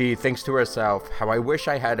 She thinks to herself, how I wish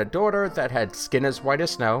I had a daughter that had skin as white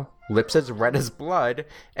as snow, lips as red as blood,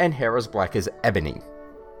 and hair as black as ebony.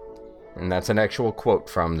 And that's an actual quote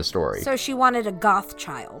from the story. So she wanted a goth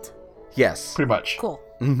child. Yes. Pretty much. Cool.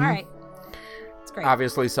 Mm-hmm. All right. That's great.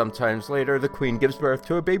 Obviously, sometimes later, the queen gives birth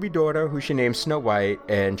to a baby daughter who she names Snow White,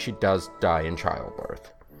 and she does die in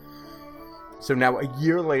childbirth. So now, a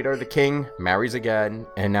year later, the king marries again,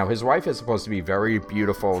 and now his wife is supposed to be very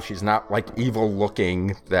beautiful. She's not, like,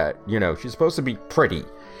 evil-looking, that, you know, she's supposed to be pretty.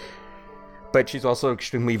 But she's also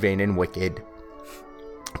extremely vain and wicked.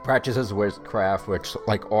 Practices witchcraft, which,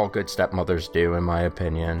 like, all good stepmothers do, in my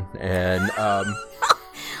opinion. And,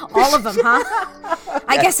 All of them, huh?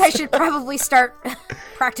 I guess I should probably start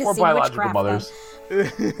practicing Or biological witchcraft. mothers.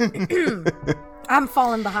 Then. I'm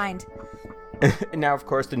falling behind. And now, of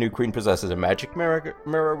course, the new queen possesses a magic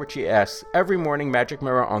mirror, which she asks every morning, magic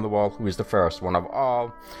mirror on the wall, who is the fairest one of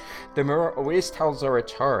all. The mirror always tells her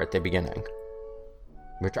it's her at the beginning.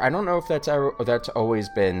 Which I don't know if that's always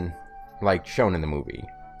been, like, shown in the movie.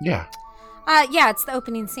 Yeah. Yeah, it's the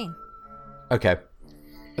opening scene. Okay.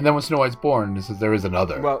 And then when Snow White's born, it says there is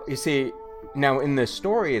another. Well, you see, now in this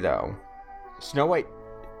story, though, Snow White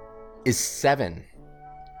is 7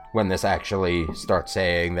 when this actually starts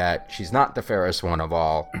saying that she's not the fairest one of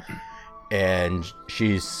all, and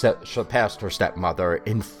she's surpassed her stepmother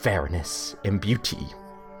in fairness and beauty.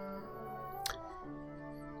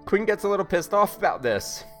 Queen gets a little pissed off about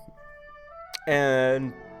this,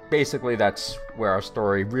 and basically that's where our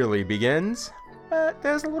story really begins. But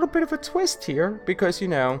there's a little bit of a twist here, because, you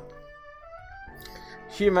know,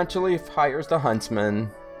 she eventually hires the huntsman,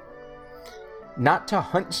 not to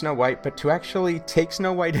hunt Snow White, but to actually take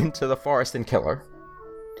Snow White into the forest and kill her,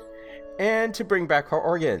 and to bring back her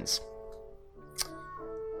organs.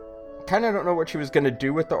 Kind of don't know what she was going to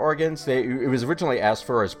do with the organs. It was originally asked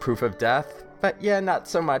for as proof of death, but yeah, not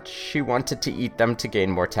so much. She wanted to eat them to gain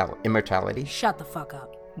immortality. Shut the fuck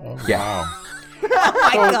up. Oh, Yeah. Wow. Oh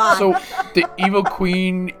my god. So the evil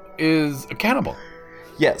queen is a cannibal.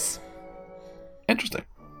 Yes. Interesting.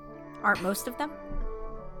 Aren't most of them?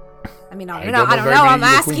 I mean, I I don't don't know. know very I'm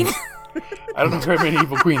many evil asking. queens. I don't know very many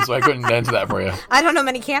evil queens, so I couldn't answer that for you. I don't know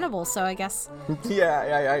many cannibals, so I guess.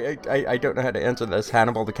 Yeah, I don't know how to answer this.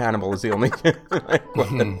 Hannibal the Cannibal is the only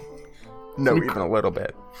No, even a little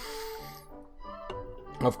bit.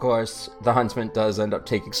 Of course, the huntsman does end up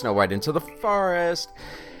taking Snow White into the forest,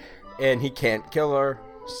 and he can't kill her,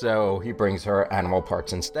 so he brings her animal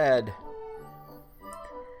parts instead.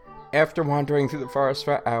 After wandering through the forest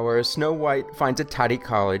for hours, Snow White finds a tiny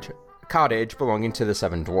cottage belonging to the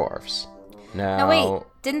 7 dwarfs. No,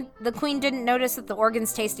 wait. The queen didn't notice that the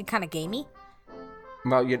organs tasted kind of gamey?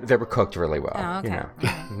 Well, they were cooked really well. Oh, okay. You know.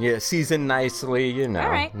 Yeah, seasoned nicely, you know. All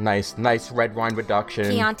right. Nice red wine reduction.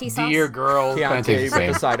 Chianti sauce? Dear girl, kind of Chianti tastes the with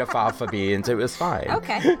same. a side of alpha beans. It was fine.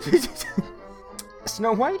 Okay.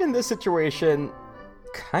 Snow White in this situation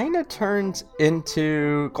kind of turns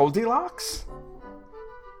into Goldilocks,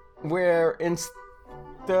 where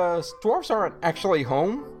the dwarves aren't actually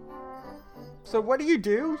home. So what do?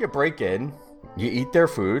 You break in, you eat their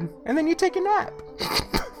food, and then you take a nap.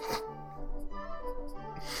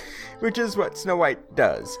 Which is what Snow White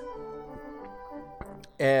does.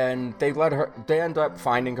 And they end up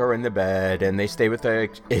finding her in the bed, and they stay with her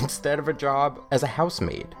instead of a job as a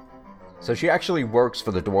housemaid. So she actually works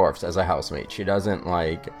for the dwarfs as a housemaid. She doesn't,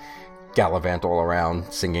 like, gallivant all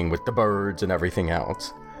around singing with the birds and everything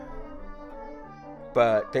else.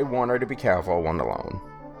 But they want her to be careful when alone.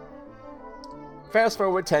 Fast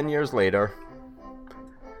forward 10 years later.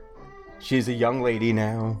 She's a young lady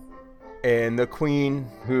now. And the queen,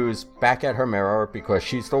 who's back at her mirror because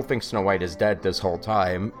she still thinks Snow White is dead this whole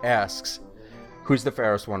time, asks, who's the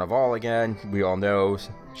fairest one of all again? We all know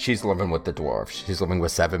she's living with the dwarves. She's living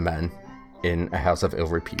with 7 men in a house of ill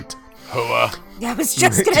repute. Hoa. I was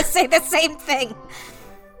just going to say the same thing.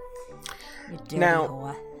 You dirty Now-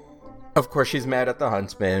 whore. Of course, she's mad at the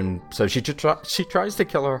huntsman, so she tries to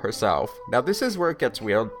kill her herself. Now, this is where it gets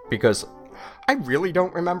weird, because I really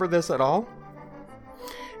don't remember this at all.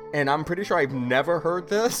 And I'm pretty sure I've never heard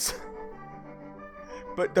this.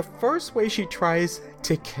 But the first way she tries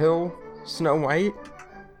to kill Snow White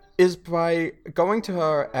is by going to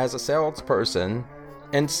her as a salesperson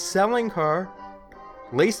and selling her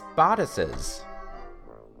lace bodices.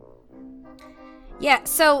 Yeah,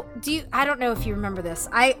 so I don't know if you remember this.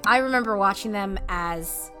 I remember watching them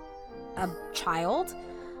as a child,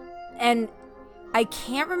 and I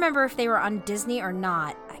can't remember if they were on Disney or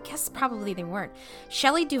not. I guess probably they weren't.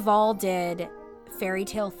 Shelley Duvall did Fairy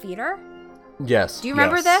Tale Theater. Yes. Do you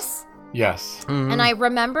remember this? Yes. And I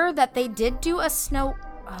remember that they did do a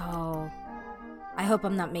Oh, I hope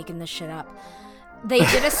I'm not making this shit up. They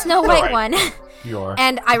did a Snow White Right. one. You are.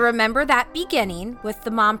 And I remember that beginning with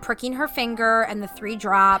the mom pricking her finger and the 3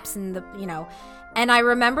 drops and and I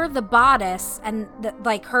remember the bodice and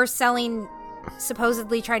her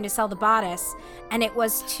supposedly trying to sell the bodice, and it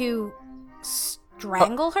was to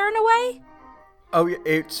strangle her in a way. Oh, yeah,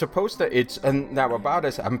 it's supposed to, and now a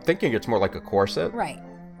bodice, I'm thinking it's more like a corset. Right.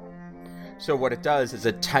 So what it does is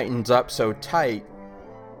it tightens up so tight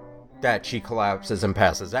that she collapses and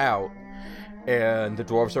passes out, and the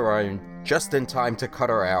dwarves arrive just in time to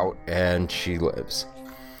cut her out, and she lives.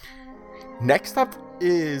 Next up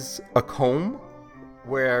is a comb,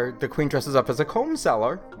 where the queen dresses up as a comb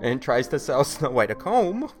seller and tries to sell Snow White a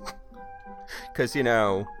comb. Because,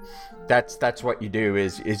 that's what you do,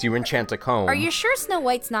 is you enchant a comb. Are you sure Snow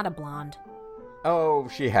White's not a blonde? Oh,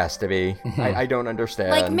 she has to be. I don't understand.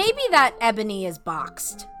 Like, maybe that ebony is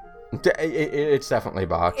boxed. It's definitely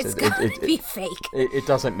boxed. It's gotta be fake. It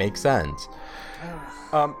doesn't make sense.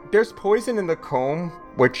 There's poison in the comb,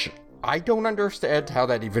 which I don't understand how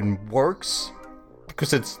that even works.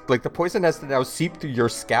 Because it's like the poison has to now seep through your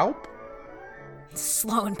scalp.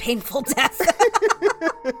 Slow and painful death.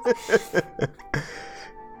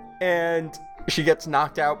 And she gets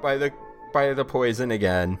knocked out by the poison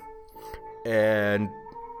again. And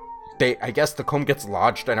I guess the comb gets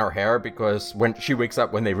lodged in her hair, because when she wakes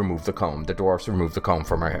up, when they remove the comb, the dwarfs remove the comb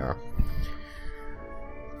from her hair.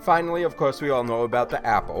 Finally, of course, we all know about the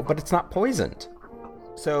apple, but it's not poisoned.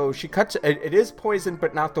 So she cuts it is poisoned,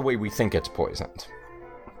 but not the way we think it's poisoned.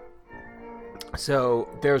 So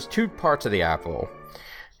there's 2 parts of the apple.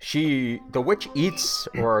 The witch eats,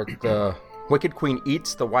 or the Wicked Queen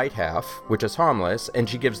eats the white half, which is harmless, and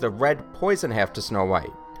she gives the red poison half to Snow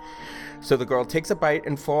White. So the girl takes a bite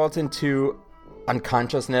and falls into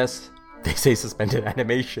unconsciousness. They say suspended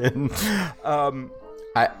animation.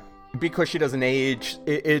 Because she doesn't age,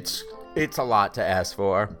 it's a lot to ask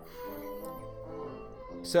for.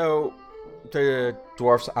 So the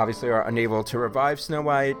dwarfs obviously are unable to revive Snow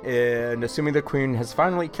White, and assuming the queen has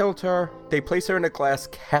finally killed her, they place her in a glass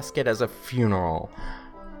casket as a funeral.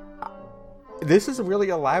 This is really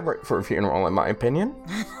elaborate for a funeral, in my opinion.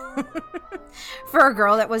 For a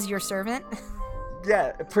girl that was your servant?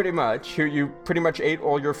 Yeah, pretty much. You pretty much ate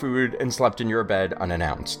all your food and slept in your bed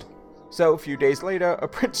unannounced. So a few days later, a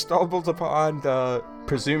prince stumbles upon the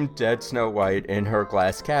presumed dead Snow White in her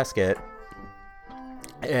glass casket.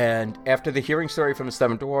 And after the hearing story from the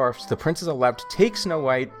 7 dwarfs, the prince is allowed to take Snow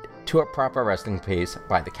White to a proper resting place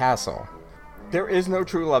by the castle. There is no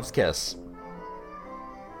true love's kiss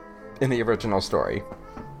in the original story.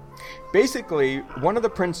 Basically, one of the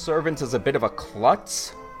prince's servants is a bit of a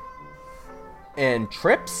klutz and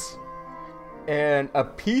trips, and a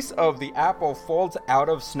piece of the apple falls out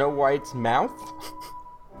of Snow White's mouth.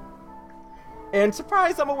 And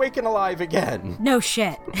surprise, I'm awake and alive again. No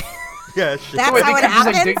shit. Yeah, shit. That's Wait, how they it could just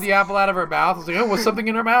happens? dig the apple out of her mouth. It's like, oh, what's something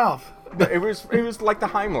in her mouth? It was like the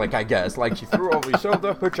Heimlich, I guess. Like she threw over your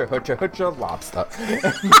shoulder, hutcha, hutcha, hutcha, lobster.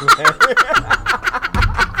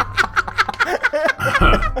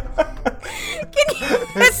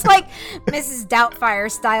 It's like Mrs.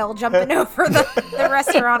 Doubtfire style jumping over the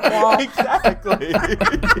restaurant wall. Exactly.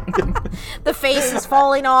 The face is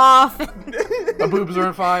falling off. The boobs are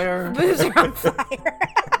on fire. Boobs are on fire.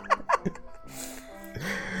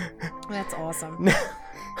 That's awesome.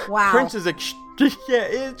 Wow. Prince is yeah,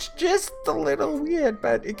 it's just a little weird,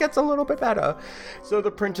 but it gets a little bit better. So the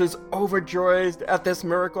prince is overjoyed at this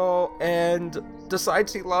miracle and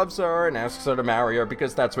decides he loves her and asks her to marry her,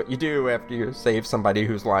 because that's what you do after you save somebody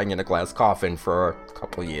who's lying in a glass coffin for a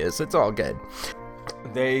couple years. It's all good.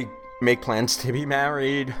 They make plans to be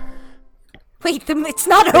married. Wait, it's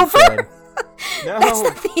not over? No. That's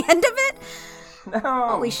not the end of it? No.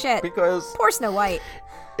 Holy shit. Because Poor Snow White.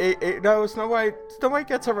 no, Snow White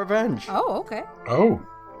gets her revenge. Oh, okay. Oh.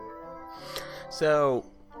 So,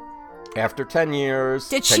 after 10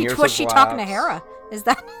 years... Was she talking to Hera? Is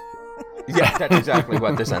that... Yeah, that's exactly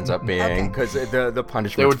what this ends up being, because the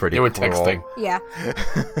punishment's pretty They were cruel. texting. Yeah.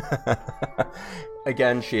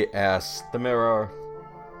 Again, she asks the mirror,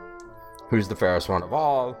 who's the fairest one of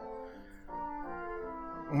all.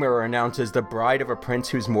 Mirror announces the bride of a prince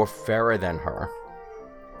who's more fairer than her.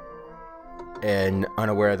 And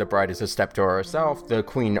unaware the bride is a stepdaughter herself, the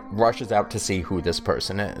queen rushes out to see who this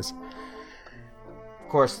person is. Of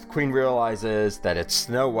course, the queen realizes that it's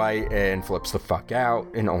Snow White and flips the fuck out,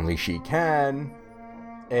 and only she can.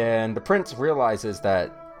 And the prince realizes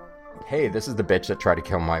that, hey, this is the bitch that tried to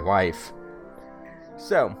kill my wife.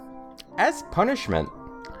 So, as punishment,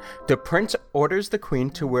 the prince orders the queen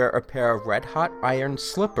to wear a pair of red-hot iron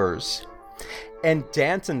slippers and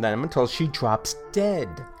dance in them until she drops dead.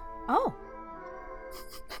 Oh.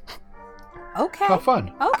 Okay. How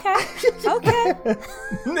fun. Okay. Okay.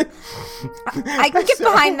 I can get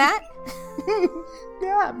behind that.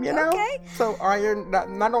 Yeah, you know? Okay. So iron,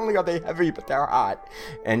 not only are they heavy, but they're hot,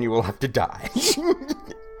 and you will have to die.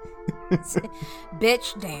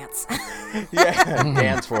 Bitch, dance. Yeah,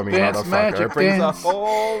 dance for me, Dance, motherfucker. magic, It brings dance. a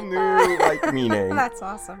whole new, meaning. That's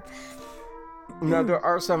awesome. Now, there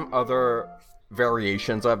are some other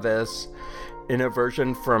variations of this. In a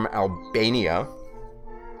version from Albania,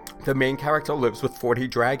 the main character lives with 40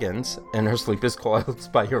 dragons, and her sleep is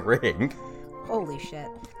caused by a ring. Holy shit.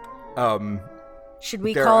 Should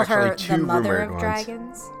we there call are her actually the two mother rumored of ones.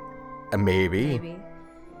 dragons? Maybe. Maybe.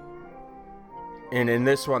 And in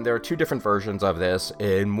this one, there are two different versions of this.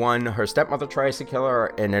 In one, her stepmother tries to kill her,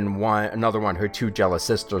 and in another one, her two jealous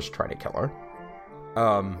sisters try to kill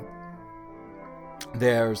her.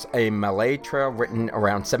 There's a Malay trail written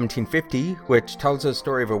around 1750, which tells the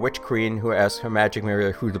story of a witch queen who asks her magic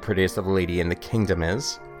mirror who the prettiest of the lady in the kingdom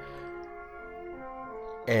is.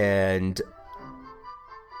 And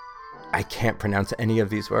I can't pronounce any of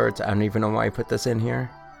these words. I don't even know why I put this in here.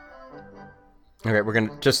 Okay, we're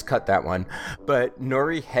gonna just cut that one. But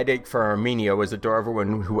Nuri Headache for Armenia was the daughter of a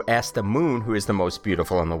woman who asked the moon who is the most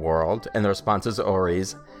beautiful in the world, and the response is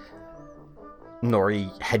always Nuri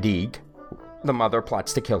Hadig. The mother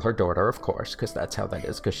plots to kill her daughter, of course, because that's how that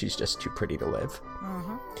is, because she's just too pretty to live.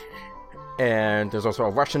 And there's also a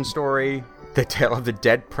Russian story, The Tale of the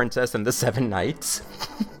Dead Princess and the Seven Knights.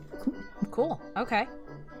 Cool. Okay.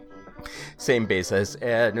 Same basis,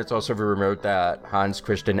 and it's also rumored that Hans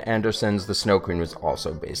Christian Andersen's The Snow Queen was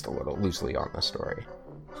also based a little loosely on the story.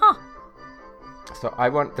 Huh. So I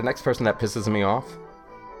want the next person that pisses me off.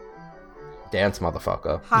 Dance,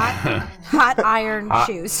 motherfucker. Hot iron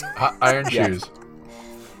shoes. Hot iron Yes. shoes.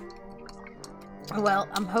 Well,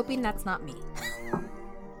 I'm hoping that's not me.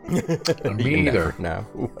 Me either. No.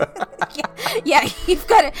 Yeah, you've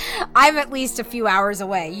got it. I'm at least a few hours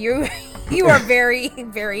away. You are very,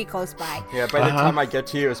 very close by. Yeah, by the time I get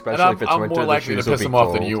to you, And especially I'm, if it's I'm winter, more the Oh, likely to shoes will piss be them off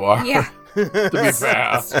cold. than you are. Yeah, To be fair.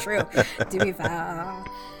 that's true. To be fair.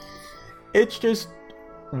 It's just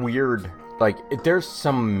weird. Like, there's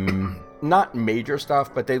some not major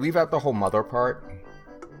stuff, but they leave out the whole mother part,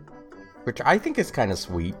 which I think is kind of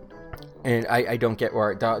sweet. And I don't get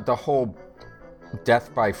where the whole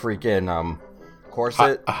death by freaking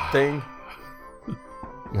corset thing.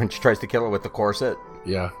 When she tries to kill her with the corset.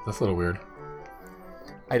 Yeah, that's a little weird.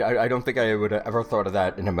 I don't think I would have ever thought of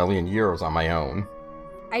that in a million years on my own.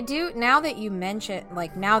 I do, now that you mention,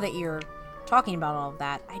 like, now that you're talking about all of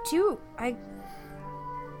that,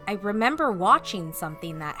 I remember watching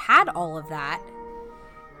something that had all of that.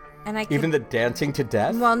 And I could, Even the dancing to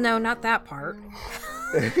death? well, no, not that part.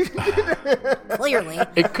 Clearly.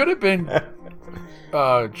 It could have been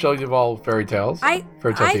Shelley Duvall fairy tales. Fairy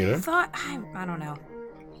Tale Theater. I don't know.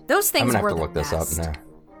 Those I'm things gonna have were to the look this best. up now.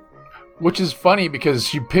 Which is funny because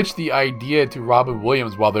she pitched the idea to Robin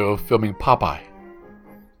Williams while they were filming Popeye.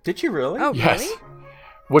 Did you really? Oh, Yes. really?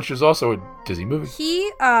 Which is also a Disney movie.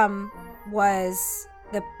 He was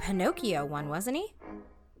the Pinocchio one, wasn't he?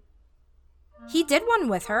 He did one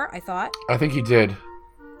with her, I thought. I think he did.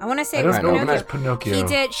 I want to say I it was don't know if Pinocchio. that's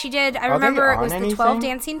Pinocchio. She did. I Are they remember it on was the anything? 12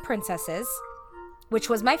 Dancing Princesses, which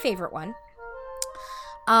was my favorite one.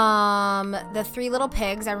 The Three Little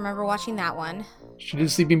Pigs. I remember watching that one. She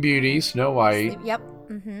did Sleeping Beauty, Snow White. Yep.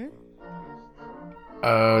 Mm-hmm.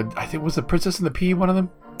 I think was the Princess and the Pea one of them.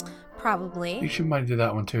 I Probably. think she might have did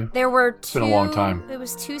that one too. There were It's been a long time. It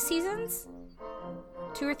was 2 seasons,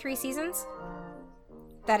 2 or 3 seasons.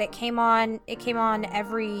 That it came on. It came on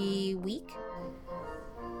every week,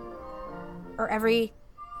 or every.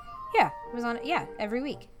 Yeah, it was on. Yeah, every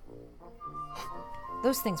week.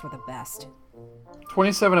 Those things were the best.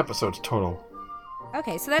 27 episodes total.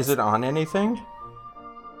 Okay, so that's. Is it on anything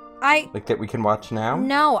I like that we can watch now?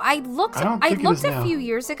 no. I looked. I don't I think it looked is a now. few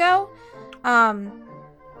years ago,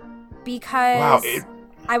 because Wow,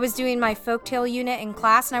 I was doing my folktale unit in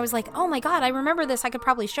class, and I was like, "Oh my god, I remember this. I could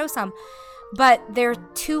probably show some," but they're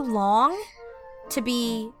too long to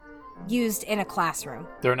be used in a classroom.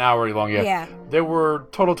 they're an hour already long. Yeah. Yeah. There were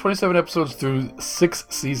total 27 episodes through 6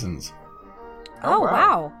 seasons. Oh, wow.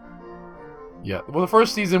 wow. Yeah. Well, the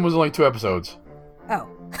first season was only 2 episodes, Oh,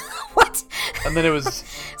 what? and then it was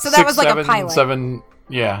So that 6, was like a 7, pilot. 7.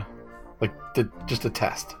 Yeah, like just a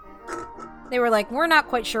test. They were like, "We're not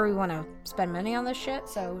quite sure we want to spend money on this shit,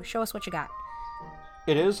 so show us what you got."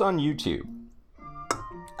 It is on YouTube.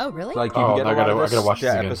 Oh, really? Like you Oh, can get I a lot gotta- of I this, gotta watch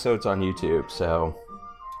this again. episodes on YouTube. So,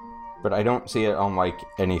 but I don't see it on like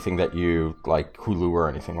anything that you like Hulu or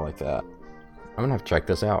anything like that. I'm gonna have to check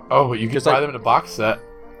this out. Oh, you can Because buy I- them in a box set.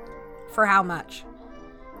 For how much?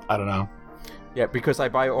 I don't know. Yeah, because I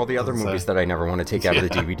buy all the other Doesn't movies say. that I never want to take out of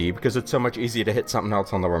the Yeah. DVD because it's so much easier to hit something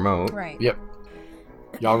else on the remote. Right. Yep.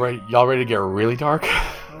 Y'all ready? Y'all ready to get really dark?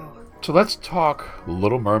 So let's talk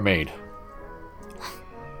Little Mermaid,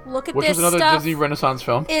 Look at which this was another stuff. Disney Renaissance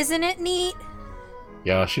film. Isn't it neat?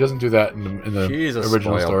 Yeah, she doesn't do that in the She's a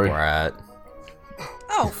original spoiled story. brat.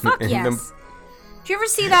 Oh, fuck In the- yes. Do you ever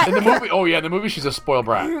see that? In the movie, oh yeah, in the movie she's a spoiled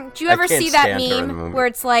brat. Do you ever I can't see that stand her in the meme movie. where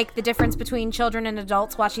it's like the difference between children and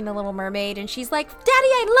adults watching The Little Mermaid, and she's like, "Daddy,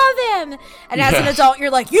 I love him," and as an Yes. adult,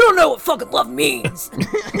 you're like, "You don't know what fucking love means."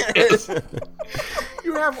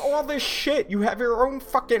 You have all this shit. You have your own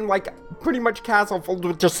fucking like pretty much castle filled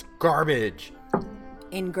with just garbage.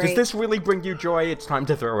 In Does great. this really bring you joy? It's time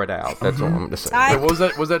to throw it out. That's all I'm gonna say. I- What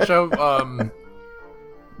was that show?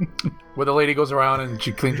 Where the lady goes around and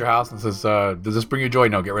she cleans your house and says, "Does this bring you joy?"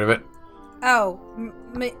 No, get rid of it. Oh,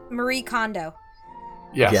 Marie Kondo.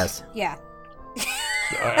 Yes. Yes.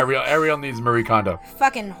 Yeah, Ariel needs Marie Kondo.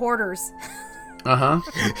 fucking hoarders. Uh huh.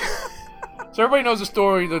 So everybody knows the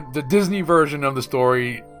story, the Disney version of the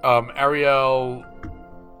story. Ariel,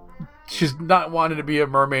 she's not wanting to be a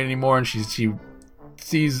mermaid anymore, and she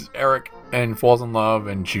sees Eric and falls in love,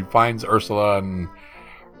 and she finds Ursula, and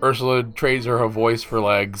Ursula trades her voice for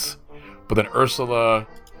legs, but then Ursula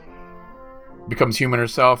becomes human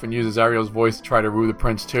herself and uses Ariel's voice to try to woo the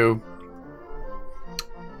prince too.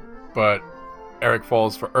 But Eric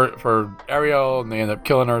falls for Ariel, and they end up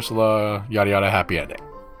killing Ursula. Yada yada, happy ending.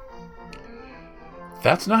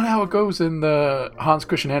 That's not how it goes in the Hans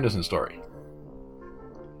Christian Andersen story.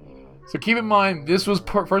 So keep in mind, this was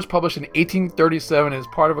first published in 1837 as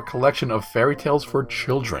part of a collection of fairy tales for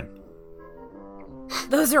children.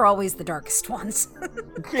 Those are always the darkest ones.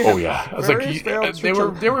 Oh yeah, I was like, Fairy tales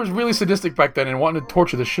for they were really sadistic back then and wanted to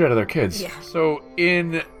torture the shit out of their kids. Yeah. So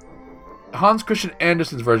in Hans Christian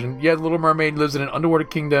Andersen's version, Little Mermaid lives in an underwater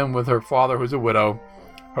kingdom with her father, who's a widow,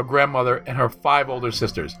 her grandmother, and her 5 older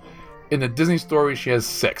sisters. In the Disney story, she has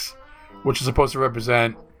 6, which is supposed to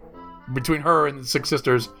represent, between her and the 6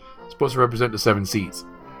 sisters, supposed to represent the 7 seas.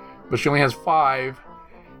 But she only has 5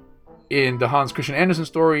 in the Hans Christian Andersen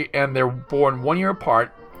story, and they're born 1 year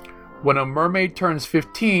apart. When a mermaid turns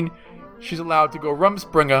 15, she's allowed to go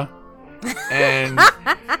rumspringa and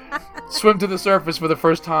swim to the surface for the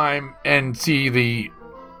first time and see the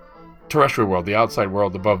terrestrial world, the outside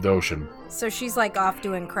world above the ocean. So she's like off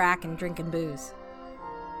doing crack and drinking booze.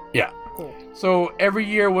 Yeah. Cool. So every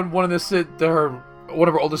year when one of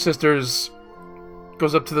her older sisters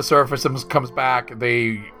goes up to the surface and comes back,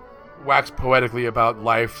 they wax poetically about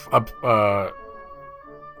life up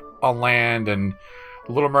on land, and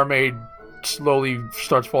the Little Mermaid slowly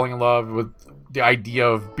starts falling in love with the idea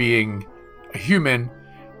of being a human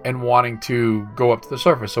and wanting to go up to the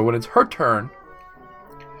surface. So when it's her turn,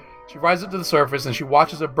 she rises up to the surface and she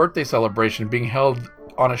watches a birthday celebration being held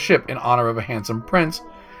on a ship in honor of a handsome prince,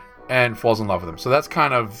 and falls in love with him. So that's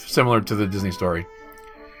kind of similar to the Disney story.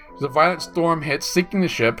 The violent storm hits, sinking the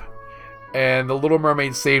ship, and the Little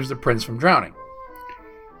Mermaid saves the prince from drowning.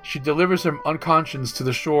 She delivers him unconscious to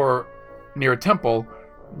the shore near a temple,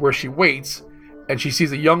 where she waits, and she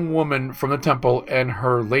sees a young woman from the temple and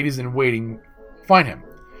her ladies-in-waiting find him.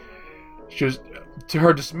 To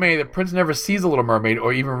her dismay, the prince never sees the Little Mermaid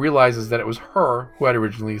or even realizes that it was her who had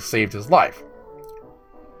originally saved his life.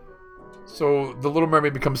 So the Little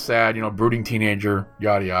Mermaid becomes sad, brooding teenager,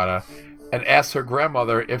 yada yada, and asks her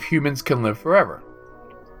grandmother if humans can live forever.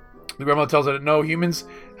 The grandmother tells her that no, humans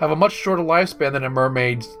have a much shorter lifespan than a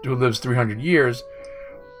mermaid who lives 300 years,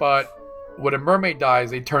 but when a mermaid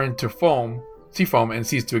dies, they turn into sea foam, and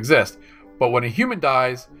cease to exist. But when a human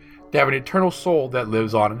dies, they have an eternal soul that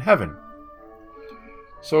lives on in heaven.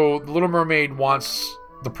 So the Little Mermaid wants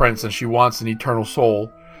the prince, and she wants an eternal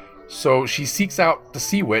soul. So she seeks out the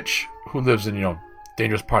Sea Witch, who lives in,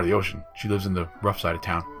 dangerous part of the ocean. She lives in the rough side of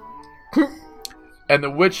town. And the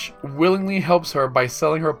witch willingly helps her by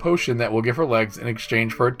selling her a potion that will give her legs in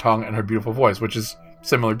exchange for her tongue and her beautiful voice, which is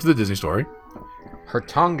similar to the Disney story. Her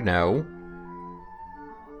tongue, no.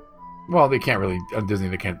 Well, they can't really, on Disney,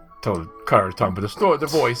 they can't cut her tongue, but the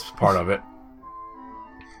voice is part of it.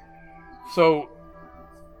 So,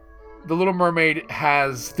 the Little Mermaid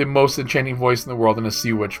has the most enchanting voice in the world, and the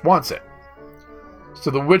Sea Witch wants it. So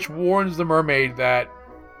the witch warns the mermaid that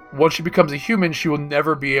once she becomes a human, she will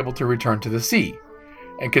never be able to return to the sea.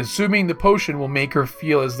 And consuming the potion will make her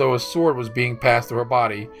feel as though a sword was being passed through her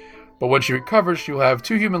body. But when she recovers, she will have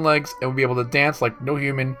 2 human legs and will be able to dance like no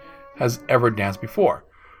human has ever danced before.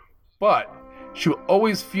 But she will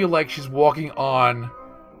always feel like she's walking on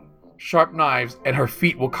sharp knives, and her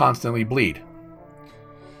feet will constantly bleed.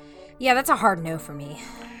 Yeah, that's a hard no for me.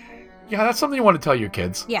 Yeah, that's something you want to tell your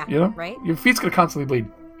kids. Yeah, right? Your feet's going to constantly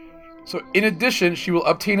bleed. So, in addition, she will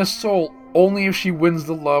obtain a soul only if she wins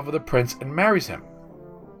the love of the prince and marries him,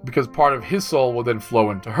 because part of his soul will then flow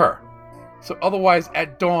into her. So, otherwise,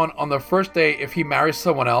 at dawn on the first day, if he marries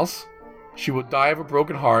someone else, she will die of a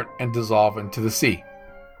broken heart and dissolve into the sea.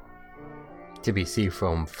 To be sea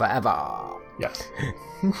foam forever. Yes.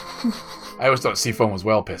 I always thought sea foam was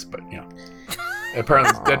whale piss, but, apparently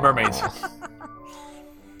it's dead mermaids.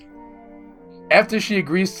 After she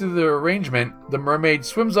agrees to the arrangement, the mermaid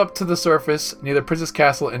swims up to the surface near the prince's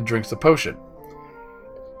castle and drinks the potion.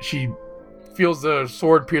 She feels the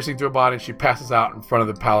sword piercing through her body, and she passes out in front of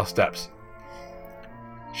the palace steps.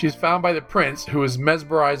 She is found by the prince, who is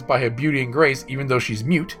mesmerized by her beauty and grace, even though she's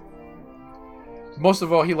mute. Most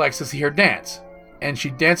of all, he likes to see her dance, and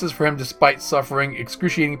she dances for him despite suffering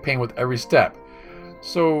excruciating pain with every step.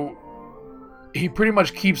 So he pretty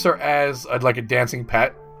much keeps her as a dancing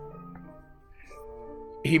pet.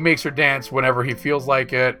 He makes her dance whenever he feels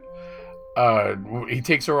like it. He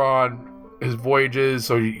takes her on his voyages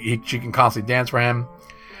so she can constantly dance for him.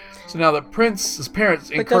 So now the prince's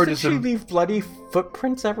parents encourages him. Doesn't she leave bloody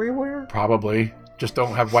footprints everywhere? Probably. Just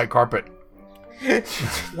don't have white carpet.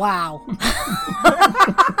 Wow.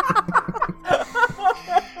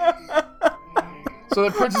 So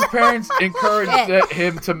the prince's parents encouraged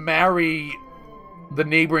him to marry the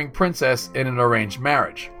neighboring princess in an arranged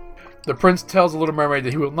marriage. The prince tells the Little Mermaid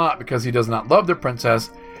that he will not because he does not love the princess.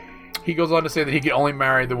 He goes on to say that he can only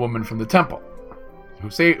marry the woman from the temple,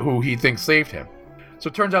 who he thinks saved him. So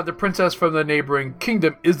it turns out the princess from the neighboring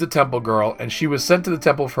kingdom is the temple girl, and she was sent to the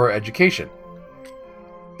temple for her education.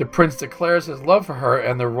 The prince declares his love for her,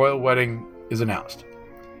 and the royal wedding is announced.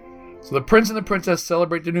 So the prince and the princess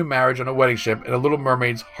celebrate their new marriage on a wedding ship, and the Little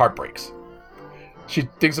Mermaid's heart breaks. She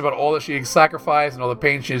thinks about all that she has sacrificed and all the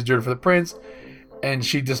pain she has endured for the prince, and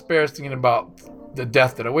she despairs thinking about the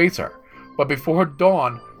death that awaits her. But before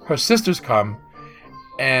dawn, her sisters come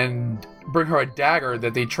and bring her a dagger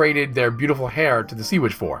that they traded their beautiful hair to the Sea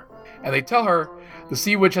Witch for. And they tell her the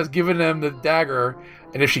Sea Witch has given them the dagger,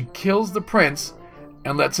 and if she kills the prince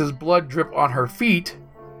and lets his blood drip on her feet,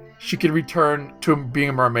 she can return to being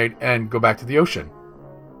a mermaid and go back to the ocean.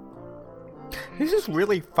 This is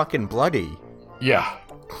really fucking bloody. Yeah.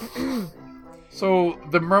 So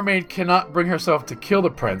the mermaid cannot bring herself to kill the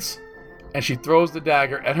prince, and she throws the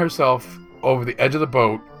dagger and herself over the edge of the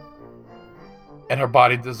boat, and her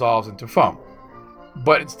body dissolves into foam.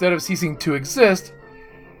 But instead of ceasing to exist,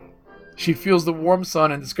 she feels the warm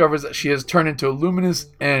sun and discovers that she has turned into a luminous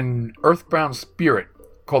and earthbound spirit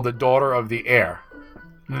called the Daughter of the Air.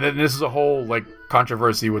 And then this is a whole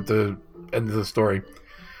controversy with the end of the story.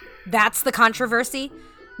 That's the controversy?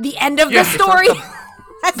 The end of the story?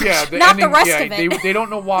 Yeah, the not ending, the rest of it. They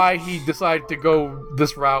don't know why he decided to go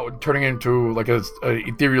this route, turning into an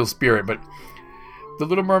ethereal spirit. But the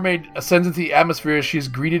Little Mermaid ascends into the atmosphere. She is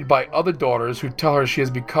greeted by other daughters who tell her she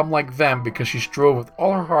has become like them because she strove with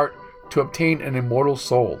all her heart to obtain an immortal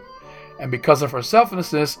soul. And because of her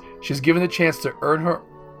selflessness, she's given the chance to earn her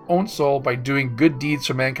own soul by doing good deeds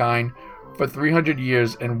for mankind for 300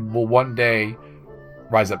 years and will one day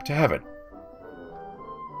rise up to heaven.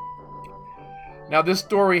 Now, this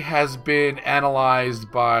story has been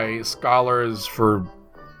analyzed by scholars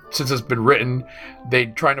since it's been written. They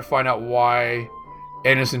trying to find out why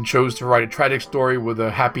Anderson chose to write a tragic story with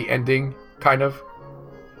a happy ending, kind of.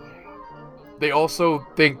 They also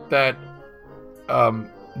think that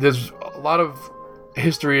there's a lot of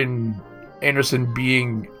history in Anderson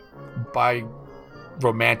being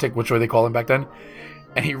bi-romantic, which way they call him back then.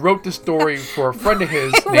 And he wrote the story for a friend of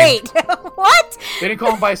his. Wait, what? They didn't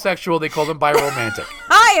call him bisexual, they called him bi-romantic.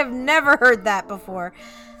 I have never heard that before.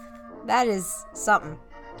 That is something.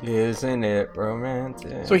 Isn't it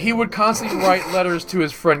romantic? So he would constantly write letters to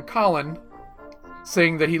his friend Colin,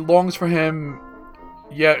 saying that he longs for him.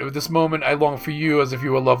 Yet at this moment, I long for you as if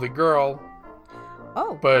you were a lovely girl,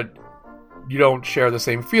 Oh. but you don't share the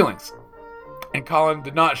same feelings. And Colin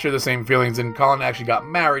did not share the same feelings, and Colin actually got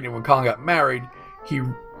married. And when Colin got married,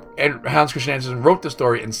 Hans Christian Andersen wrote the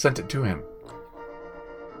story and sent it to him.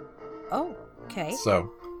 Oh, okay.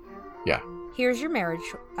 So, yeah. Here's your marriage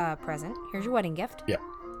present. Here's your wedding gift. Yeah.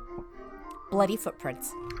 Bloody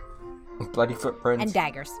footprints. Bloody footprints. And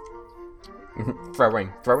daggers.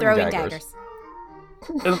 Throwing daggers.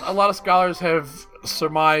 And a lot of scholars have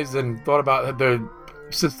surmised and thought about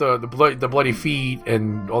since the bloody feet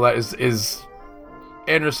and all that is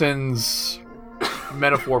Anderson's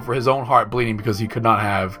metaphor for his own heart bleeding because he could not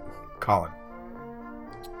have Colin.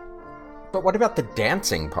 But what about the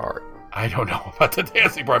dancing part? I don't know about the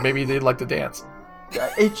dancing part. Maybe they'd like to dance.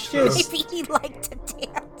 It's just... Maybe he liked to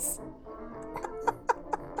dance.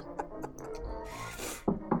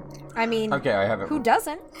 I mean, Okay, I haven't... who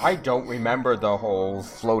doesn't? I don't remember the whole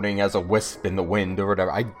floating as a wisp in the wind or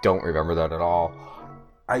whatever. I don't remember that at all.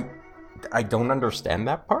 I don't understand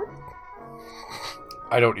that part.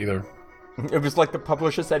 I don't either. It was like the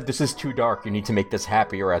publisher said, this is too dark, you need to make this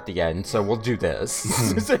happier at the end, so we'll do this.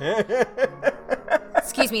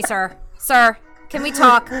 Excuse me, sir. Sir, can we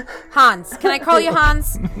talk? Hans, can I call you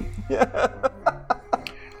Hans?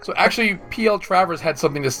 So actually, P.L. Travers had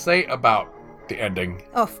something to say about the ending.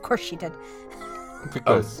 Oh, of course she did.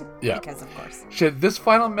 Because... Yeah. Because of course. She said, this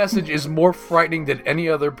final message is more frightening than any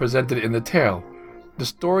other presented in the tale. The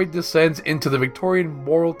story descends into the Victorian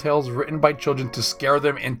moral tales written by children to scare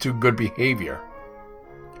them into good behavior.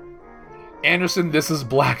 Anderson, this is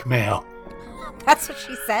blackmail. That's what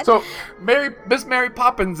she said? So, Miss Mary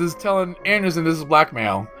Poppins is telling Anderson this is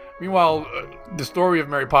blackmail. Meanwhile, the story of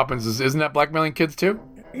Mary Poppins isn't that blackmailing kids too?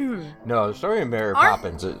 No, the story of Mary Aren't-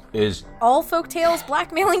 Poppins is... All folk tales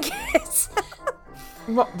blackmailing kids?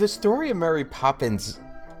 Well, the story of Mary Poppins...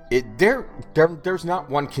 There's not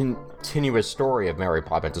one continuous story of Mary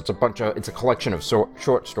Poppins. It's a collection of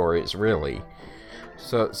short stories, really.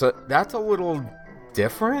 So that's a little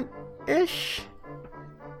different-ish.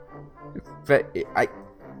 But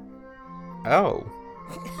Oh.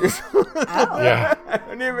 Yeah. I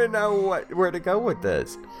don't even know where to go with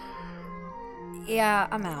this. Yeah,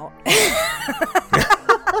 I'm out.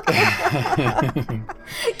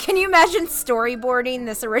 Can you imagine storyboarding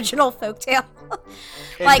this original folktale?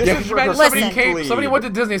 Like, this is where the listen. Somebody went to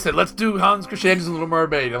Disney and said, let's do Hans Christian Andersen's Little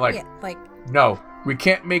Mermaid. And no, we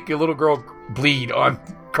can't make a little girl bleed on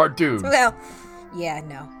cartoon. Well, yeah,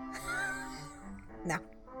 no. No.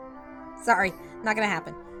 Sorry, not gonna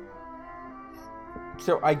happen.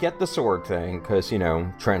 So I get the sword thing, because,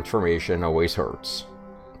 transformation always hurts.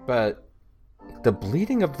 But the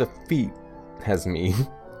bleeding of the feet has me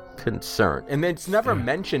concerned. And it's never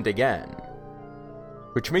mentioned again.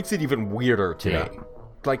 Which makes it even weirder to me.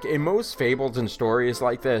 Like, in most fables and stories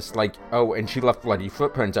like this, and she left bloody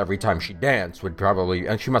footprints every time she danced,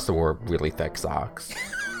 and she must have wore really thick socks.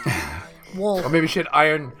 Wool. Or maybe she had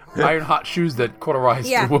iron hot shoes that cauterized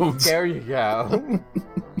Yeah. the wounds. There you go.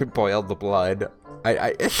 Boiled the blood.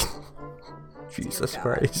 Jesus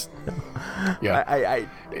Christ. Yeah.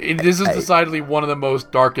 This is decidedly one of the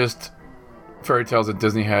most darkest fairy tales that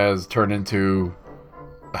Disney has turned into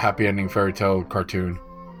a happy ending fairy tale cartoon.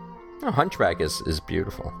 No, Hunchback is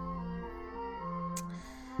beautiful.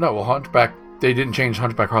 No, well, Hunchback, they didn't change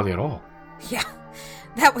Hunchback hardly at all. Yeah.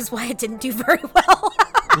 That was why it didn't do very well.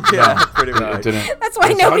 Yeah, pretty No, much. it didn't. That's why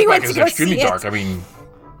Because nobody Hunchback went to is go extremely see it. dark. I mean,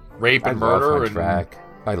 rape I and love murder and Hunchback.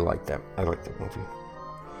 I like that. I like that movie.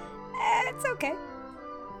 It's okay.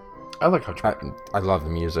 I like Hunchback. I love the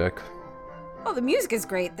music. Oh, the music is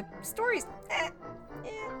great. The story's...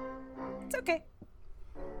 it's okay.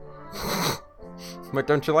 What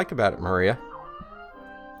don't you like about it, Maria?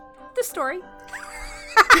 The story.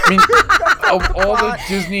 I mean, of all the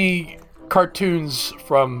Disney cartoons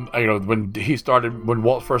from, when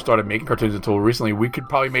Walt first started making cartoons until recently, we could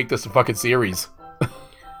probably make this a fucking series.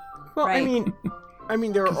 Well, Right. I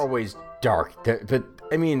mean, they're always dark, but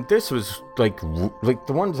I mean, this was like the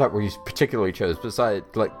ones that we particularly chose. Besides,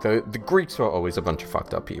 like the Greeks were always a bunch of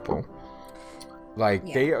fucked up people. Like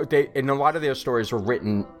they and a lot of their stories were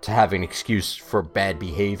written to have an excuse for bad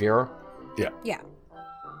behavior.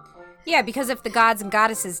 Yeah, because if the gods and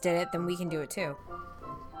goddesses did it, then we can do it too.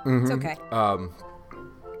 Mm-hmm. It's okay.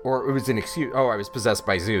 Or it was an excuse. Oh, I was possessed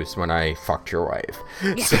by Zeus when I fucked your wife.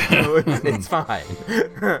 Yeah. So it's fine.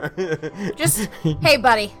 Just, hey,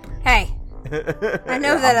 buddy. Hey. I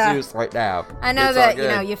know that. I'm Zeus right now. I know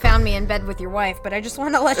that you found me in bed with your wife, but I just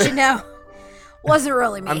want to let you know, wasn't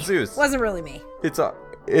really me. I'm Zeus. Wasn't really me.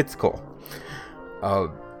 It's cool.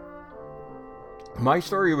 My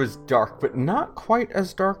story was dark, but not quite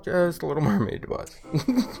as dark as The Little Mermaid was.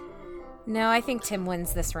 No, I think Tim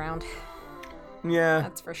wins this round. Yeah.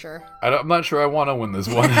 That's for sure. I'm not sure I want to win this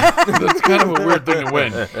one. That's kind of a weird thing to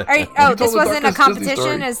win. This wasn't a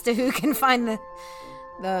competition as to who can find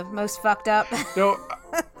the most fucked up? No,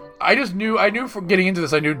 I knew from getting into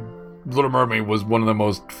this, I knew Little Mermaid was one of the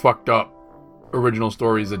most fucked up original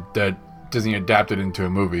stories that Disney adapted into a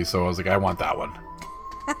movie, so I was like, I want that one.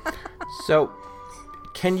 So,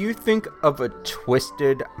 can you think of a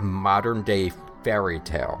twisted modern-day fairy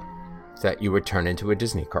tale that you would turn into a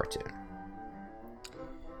Disney cartoon?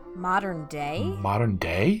 Modern day? Modern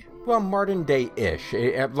day? Well, modern day-ish.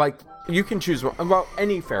 Like, you can choose one. Well,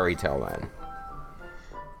 any fairy tale then.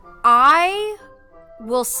 I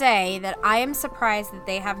will say that I am surprised that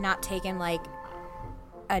they have not taken, like,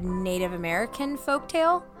 a Native American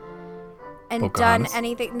folktale and Pocahontas? done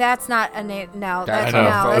anything. That's not a no. That's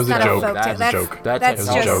That's not a joke. folktale. That's a joke. That's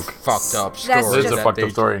a just fucked up story. that's This is a just fucked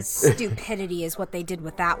up story. stupidity is what they did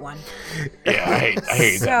with that one. Yeah, I hate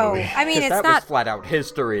that So movie. I mean, it's that not. was flat out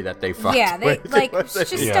history that they fucked Yeah, they with. like It wasn't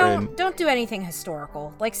just even- don't do anything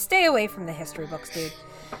historical. Like, stay away from the history books, dude.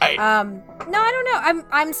 No, I I don't know.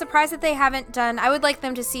 I'm surprised that they haven't done. I would like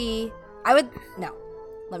them to see.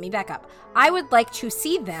 Let me back up. I would like to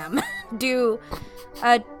see them do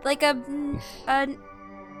a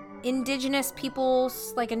indigenous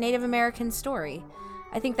people's, like a Native American story.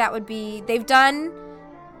 I think that would be. They've done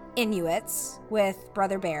Inuits with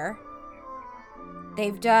Brother Bear.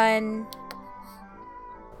 They've done.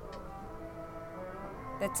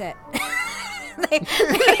 That's it.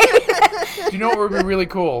 Do you know what would be really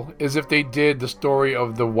cool is if they did the story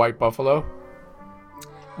of the white buffalo?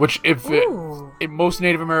 Which, in most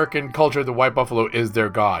Native American culture, the white buffalo is their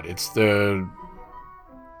god. It's the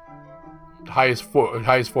highest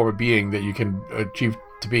form of being that you can achieve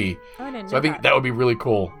to be. So I think that would be really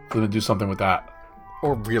cool for them to do something with that.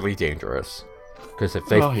 Or really dangerous. Because if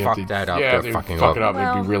they fuck that up, if they're they fucking fuck up. it up,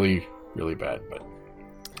 it'd be really, really bad. But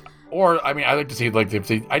I mean, I'd like to see, like, if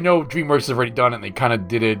they. I know DreamWorks has already done it, and they kind of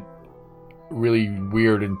did it really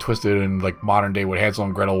weird and twisted and, like, modern day with Hansel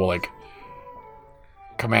and Gretel were, like,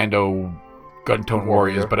 commando gun-tone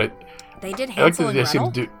warriors. But they did I like Hansel that and they seem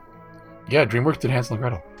Gretel. to do. Yeah, DreamWorks did Hansel and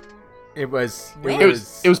Gretel. It was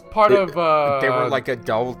part of. They were like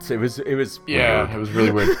adults. It was. Yeah, weird. it was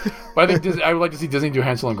really weird. But I think I would like to see Disney do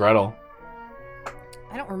Hansel and Gretel.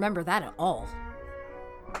 I don't remember that at all.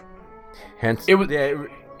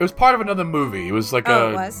 It was part of another movie. It was like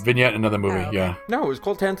a vignette in another movie. Oh, okay. Yeah. No, it was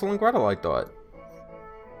called Hansel and Gretel. I thought.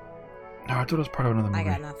 No, I thought it was part of another movie. I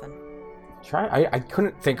got nothing. I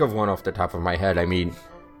couldn't think of one off the top of my head. I mean,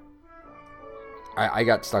 I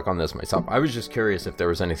got stuck on this myself. I was just curious if there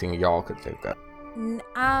was anything y'all could think of. No.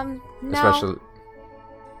 Especially,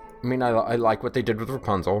 I mean, I like what they did with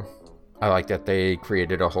Rapunzel. I like that they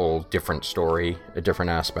created a whole different story, a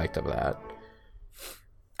different aspect of that.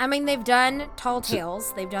 I mean, they've done Tall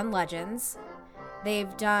Tales. They've done Legends.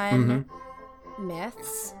 They've done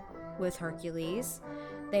myths with Hercules.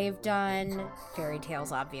 They've done fairy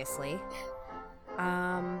tales, obviously.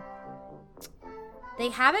 They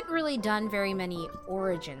haven't really done very many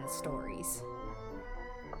origin stories.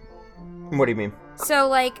 What do you mean? So,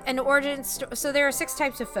 like, an origin so there are 6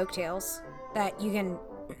 types of folktales that you can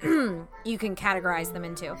you can categorize them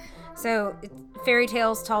into. So, fairy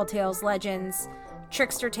tales, tall tales, legends,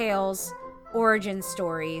 trickster tales, origin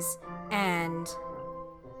stories, and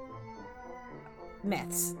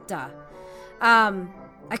myths. Duh.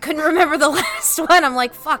 I couldn't remember the last one. I'm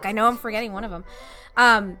like, fuck, I know I'm forgetting one of them.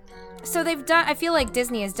 So they've done, I feel like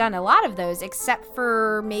Disney has done a lot of those, except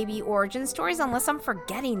for maybe origin stories, unless I'm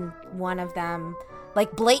forgetting one of them,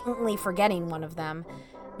 like blatantly forgetting one of them.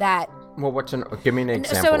 Well, give me an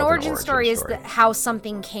example. So an origin story is how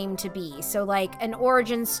something came to be. So, like, an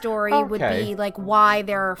origin story would be like why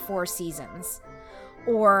there are 4 seasons,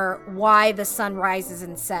 or why the sun rises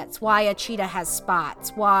and sets, why a cheetah has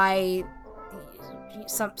spots, why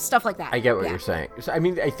some stuff like that. I get what you're saying. So, I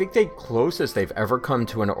mean, I think the closest they've ever come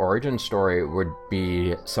to an origin story would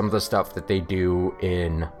be some of the stuff that they do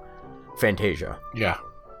in Fantasia. Yeah,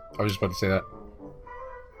 I was just about to say that.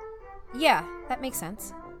 Yeah, that makes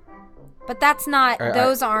sense. But that's not.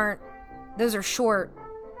 Those are short.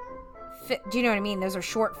 Do you know what I mean? Those are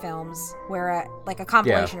short films, where like a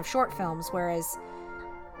compilation of short films, whereas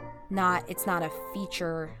it's not a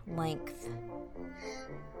feature length.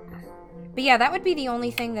 But yeah, that would be the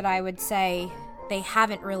only thing that I would say they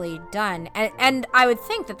haven't really done, and I would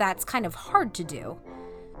think that that's kind of hard to do.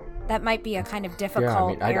 That might be a kind of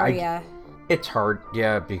difficult area. It's hard,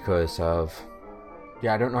 because of.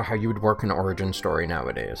 Yeah, I don't know how you would work an origin story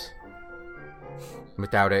nowadays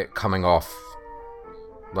without it coming off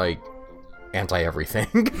like anti-everything.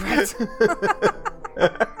 Right.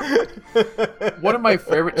 One of my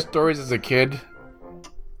favorite stories as a kid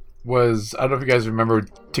was, I don't know if you guys remember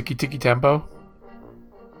Tiki Tiki Tempo.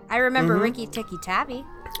 I remember Ricky Tikki Tavi.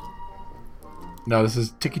 No, this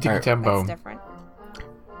is Tiki Tiki Tempo. That's different.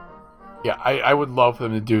 Yeah, I would love for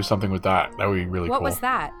them to do something with that. That would be really cool. What was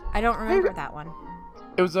that? I don't remember that one.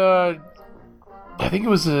 It was I think it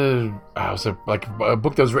was a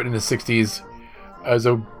book that was written in the 60s. As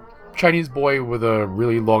a Chinese boy with a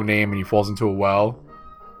really long name, and he falls into a well.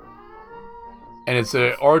 And it's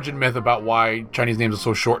an origin myth about why Chinese names are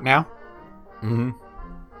so short now. Mm-hmm.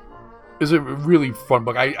 It's a really fun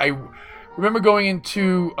book. I remember going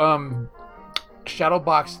into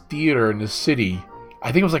Shadowbox Theater in the city.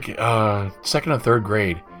 I think it was like second or third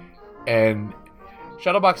grade, and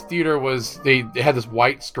Shadowbox Theater was they had this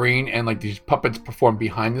white screen, and like these puppets performed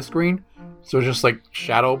behind the screen, so it was just like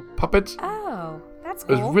shadow puppets. Oh, that's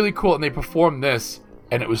cool. It was really cool, and they performed this,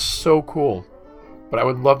 and it was so cool. But I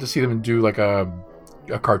would love to see them do like a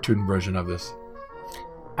cartoon version of this.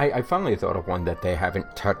 I finally thought of one that they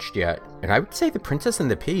haven't touched yet, and I would say The Princess and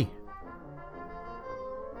the Pea.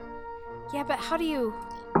 Yeah, but how do you...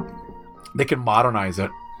 They can modernize it.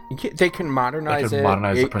 They can modernize it. They can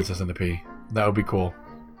modernize The Princess and the Pea. That would be cool.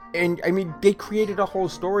 And, I mean, they created a whole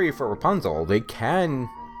story for Rapunzel. They can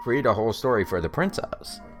create a whole story for the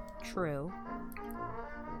princess. True.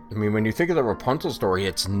 I mean, when you think of the Rapunzel story,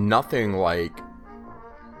 it's nothing like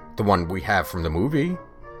the one we have from the movie.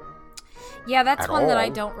 Yeah, that's one that I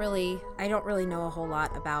don't really know a whole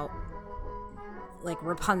lot about, like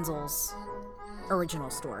Rapunzel's original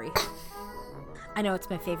story. I know it's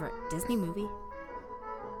my favorite Disney movie.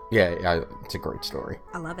 Yeah, it's a great story.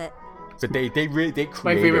 I love it. But they created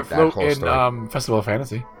my favorite that float whole in story. Festival of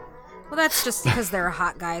Fantasy. Well, that's just because there are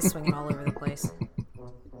hot guys swinging all over the place.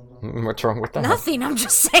 What's wrong with that? Nothing. I'm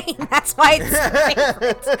just saying that's why it's my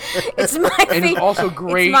favorite. It's my favorite. And it's also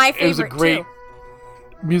great. It's my favorite it was a great too.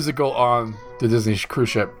 musical on the Disney cruise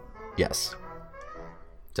ship. Yes.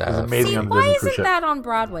 It was amazing on the why Disney cruise isn't ship. that on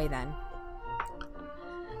Broadway then?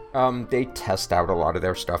 They test out a lot of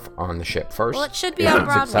their stuff on the ship first. Well, it should be If on it's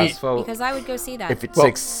Broadway successful- because I would go see that. If it's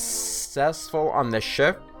successful on the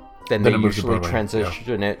ship, then they it moves to usually Broadway,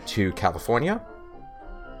 transition it to California.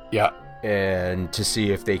 Yeah. And to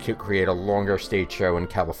see if they could create a longer stage show in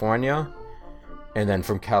California. And then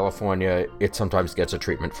from California, it sometimes gets a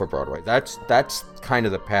treatment for Broadway. That's kind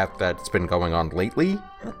of the path that's been going on lately.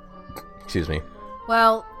 Excuse me.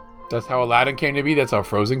 Well, That's how Aladdin came to be. That's how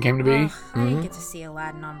Frozen came to be. I didn't get to see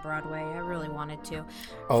Aladdin on Broadway. I really wanted to.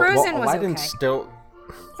 Oh, Frozen well, was Aladdin's okay. still...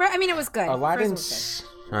 I mean, it was good. Frozen was Aladdin's...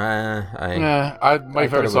 Yeah, my I thought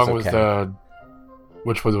favorite it was song was okay. the...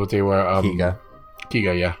 Which was what they were... Kiga.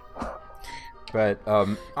 Kiga, yeah. But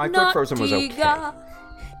I good. thought Frozen was okay.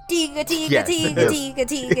 Tiga, tiga, Yes. tiga, tiga,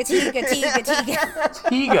 tiga, tiga, tiga, tiga.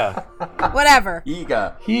 Higa. Whatever.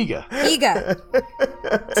 Iga. Higa. Higa.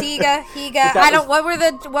 Tiga, Higa. I don't. What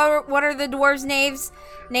are the dwarves' names?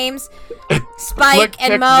 Spike Flick,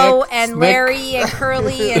 and Tick, Mo Nick, and Snick. Larry and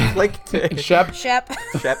Curly and Blick, Shep. Shep.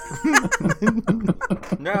 Shep.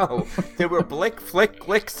 No, they were Blick, Flick,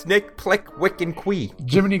 Glick, Snick, Plick, Wick, and Quee.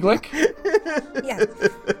 Jiminy Glick. Yeah.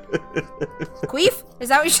 Queef? Is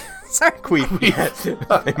that what you... Sorry. Queef, yes.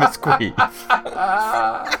 Famous Queef.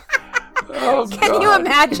 Oh, Can you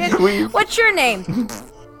imagine? Queef. What's your name?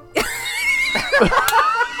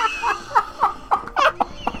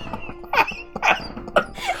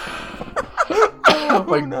 Oh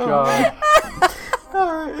my god.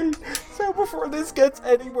 Alright, so before this gets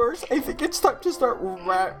any worse, I think it's time to start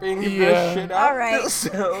wrapping Yeah. this shit up. Alright.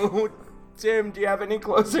 So, Tim, do you have any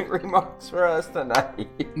closing remarks for us tonight?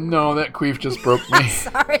 No, that queef just broke me.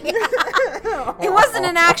 Sorry. It wasn't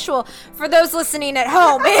an actual, for those listening at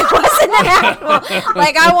home, it wasn't an actual.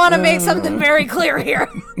 Like, I want to make something very clear here.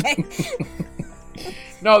 Okay?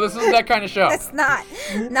 No, this isn't that kind of show. It's not.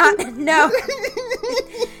 No.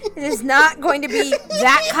 It is not going to be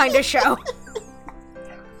that kind of show.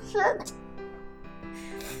 Shit.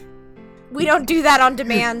 We don't do that on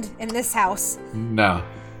demand in this house. No.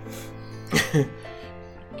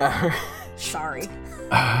 Sorry.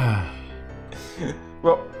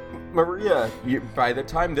 Well, Maria, by the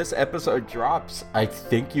time this episode drops, I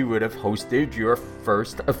think you would have hosted your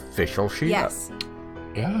first official sheet. Yes.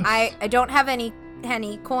 Yeah. I don't have any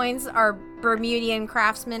coins. Our Bermudian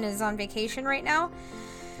craftsman is on vacation right now,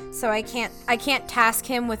 so I can't task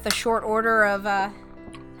him with the short order of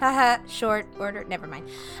short order. Never mind.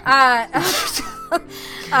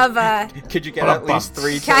 Could you get at least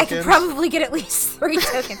 3 tokens? I could probably get at least 3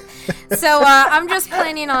 tokens. So I'm just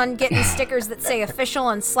planning on getting stickers that say official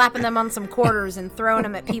and slapping them on some quarters and throwing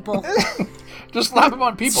them at people. Just slap them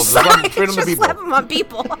on people. Just slap them straight on the people. Slap them on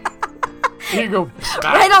people. Here you go.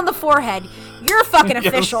 Right on the forehead. You're fucking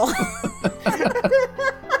official.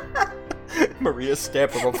 Maria's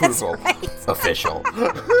stamp of approval. Right. Official.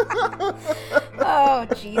 Oh,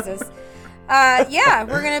 Jesus. Yeah,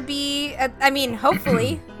 we're going to be,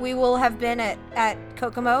 hopefully we will have been at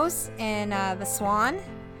Kokomo's and the Swan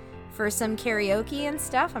for some karaoke and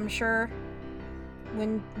stuff. I'm sure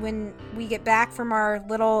when we get back from our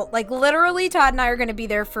little, literally Todd and I are going to be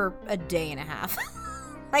there for a day and a half.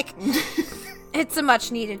 It's a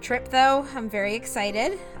much needed trip though. I'm very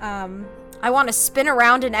excited. I want to spin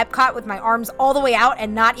around in Epcot with my arms all the way out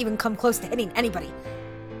and not even come close to hitting anybody.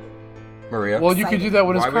 Maria? Well, you could do that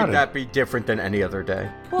when it's Why crowded. would that be different than any other day?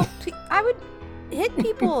 Well, I would hit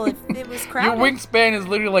people if it was crowded. Your wingspan is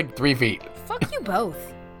literally 3 feet. Fuck you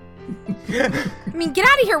both. Get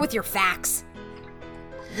out of here with your facts.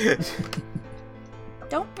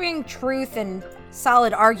 Don't bring truth and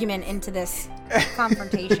solid argument into this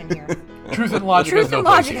confrontation here. Truth and logic Truth has no and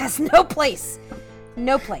place logic here. has no place.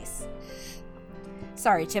 No place.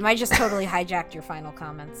 Sorry, Tim. I just totally hijacked your final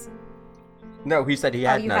comments. No, he said he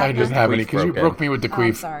had you none. had I didn't have any because you Broken. broke me with the Oh,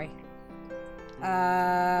 I'm queef. sorry.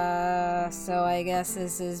 So I guess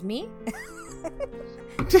this is me?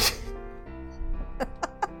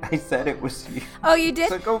 I said it was you. Oh, you did?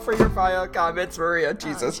 So go for your final comments, Maria.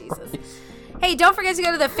 Jesus. Jesus. Christ. Hey, don't forget to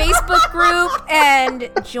go to the Facebook group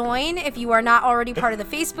and join if you are not already part of the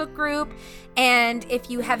Facebook group. And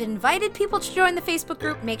if you have invited people to join the Facebook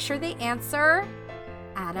group, make sure they answer.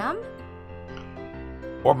 Adam?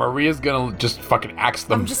 Or Maria's gonna just fucking axe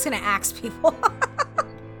them. I'm just going to axe people.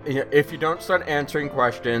 Yeah, if you don't start answering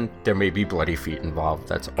questions, there may be bloody feet involved.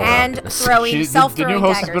 That's all. And I'm gonna say. throwing, The new self-throwing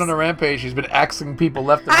host has been on a daggers. rampage. She's been axing people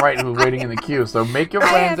left and right who are waiting in the queue. So make your I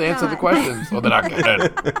friends have answer the not. questions. Oh, they're not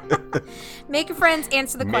good. Make your friends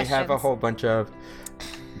answer the May questions. have a whole bunch of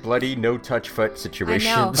bloody no-touch foot I know.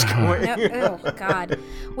 situations going. No, oh, God.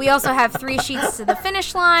 We also have 3 sheets to the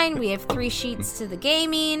finish line. We have 3 sheets to the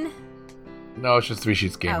gaming. No, it's just 3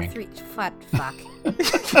 sheets gaming. Oh, 3. Fuck. Well,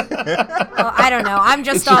 I don't know. I'm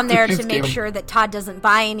just It's just on there sheets to make gaming. sure that Todd doesn't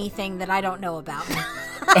buy anything that I don't know about.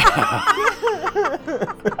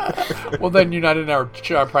 Well, then you're not in our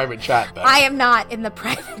private chat. Then. I am not in the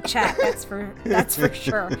private chat. That's for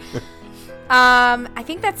sure. I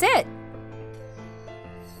think that's it.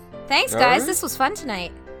 Thanks, guys. Alright. This was fun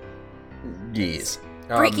tonight. Yes.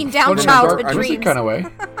 Breaking down Fun in a childhood dark, twisted dreams. kind of way.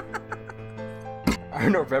 Our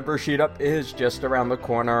November sheet up is just around the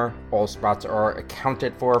corner. All spots are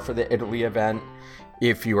accounted for the Italy event.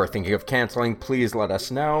 If you are thinking of canceling, please let us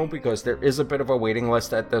know, because there is a bit of a waiting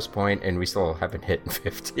list at this point, and we still haven't hit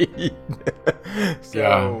 15.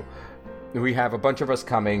 So we have a bunch of us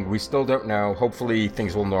coming. We still don't know. Hopefully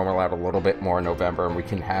things will normal out a little bit more in November, and we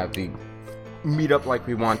can have the meetup like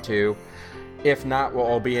we want to. If not, we'll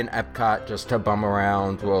all be in Epcot just to bum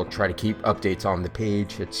around. We'll try to keep updates on the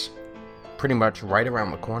page. It's pretty much right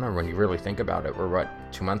around the corner when you really think about it. We're what,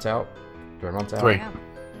 2 months out? 3 months out? 3. Yeah.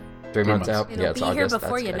 3 months months. out? It'll Yeah, it's be here August.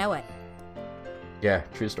 before That's you good. know it. Yeah,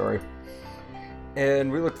 true story.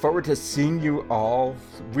 And we look forward to seeing you all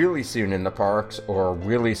really soon in the parks, or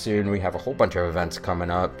really soon. We have a whole bunch of events coming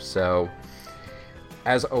up. So,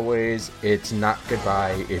 as always, it's not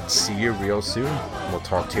goodbye. It's see you real soon. We'll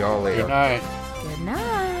talk to y'all later. Good night. Good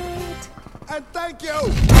night. And thank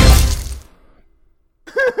you!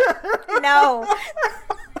 No.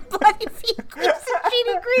 Bloody feet creeps and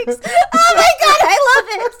cheating creeps. Oh my god, I love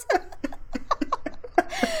it.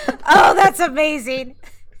 Oh, that's amazing.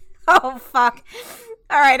 Oh, fuck.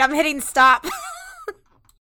 All right, I'm hitting stop.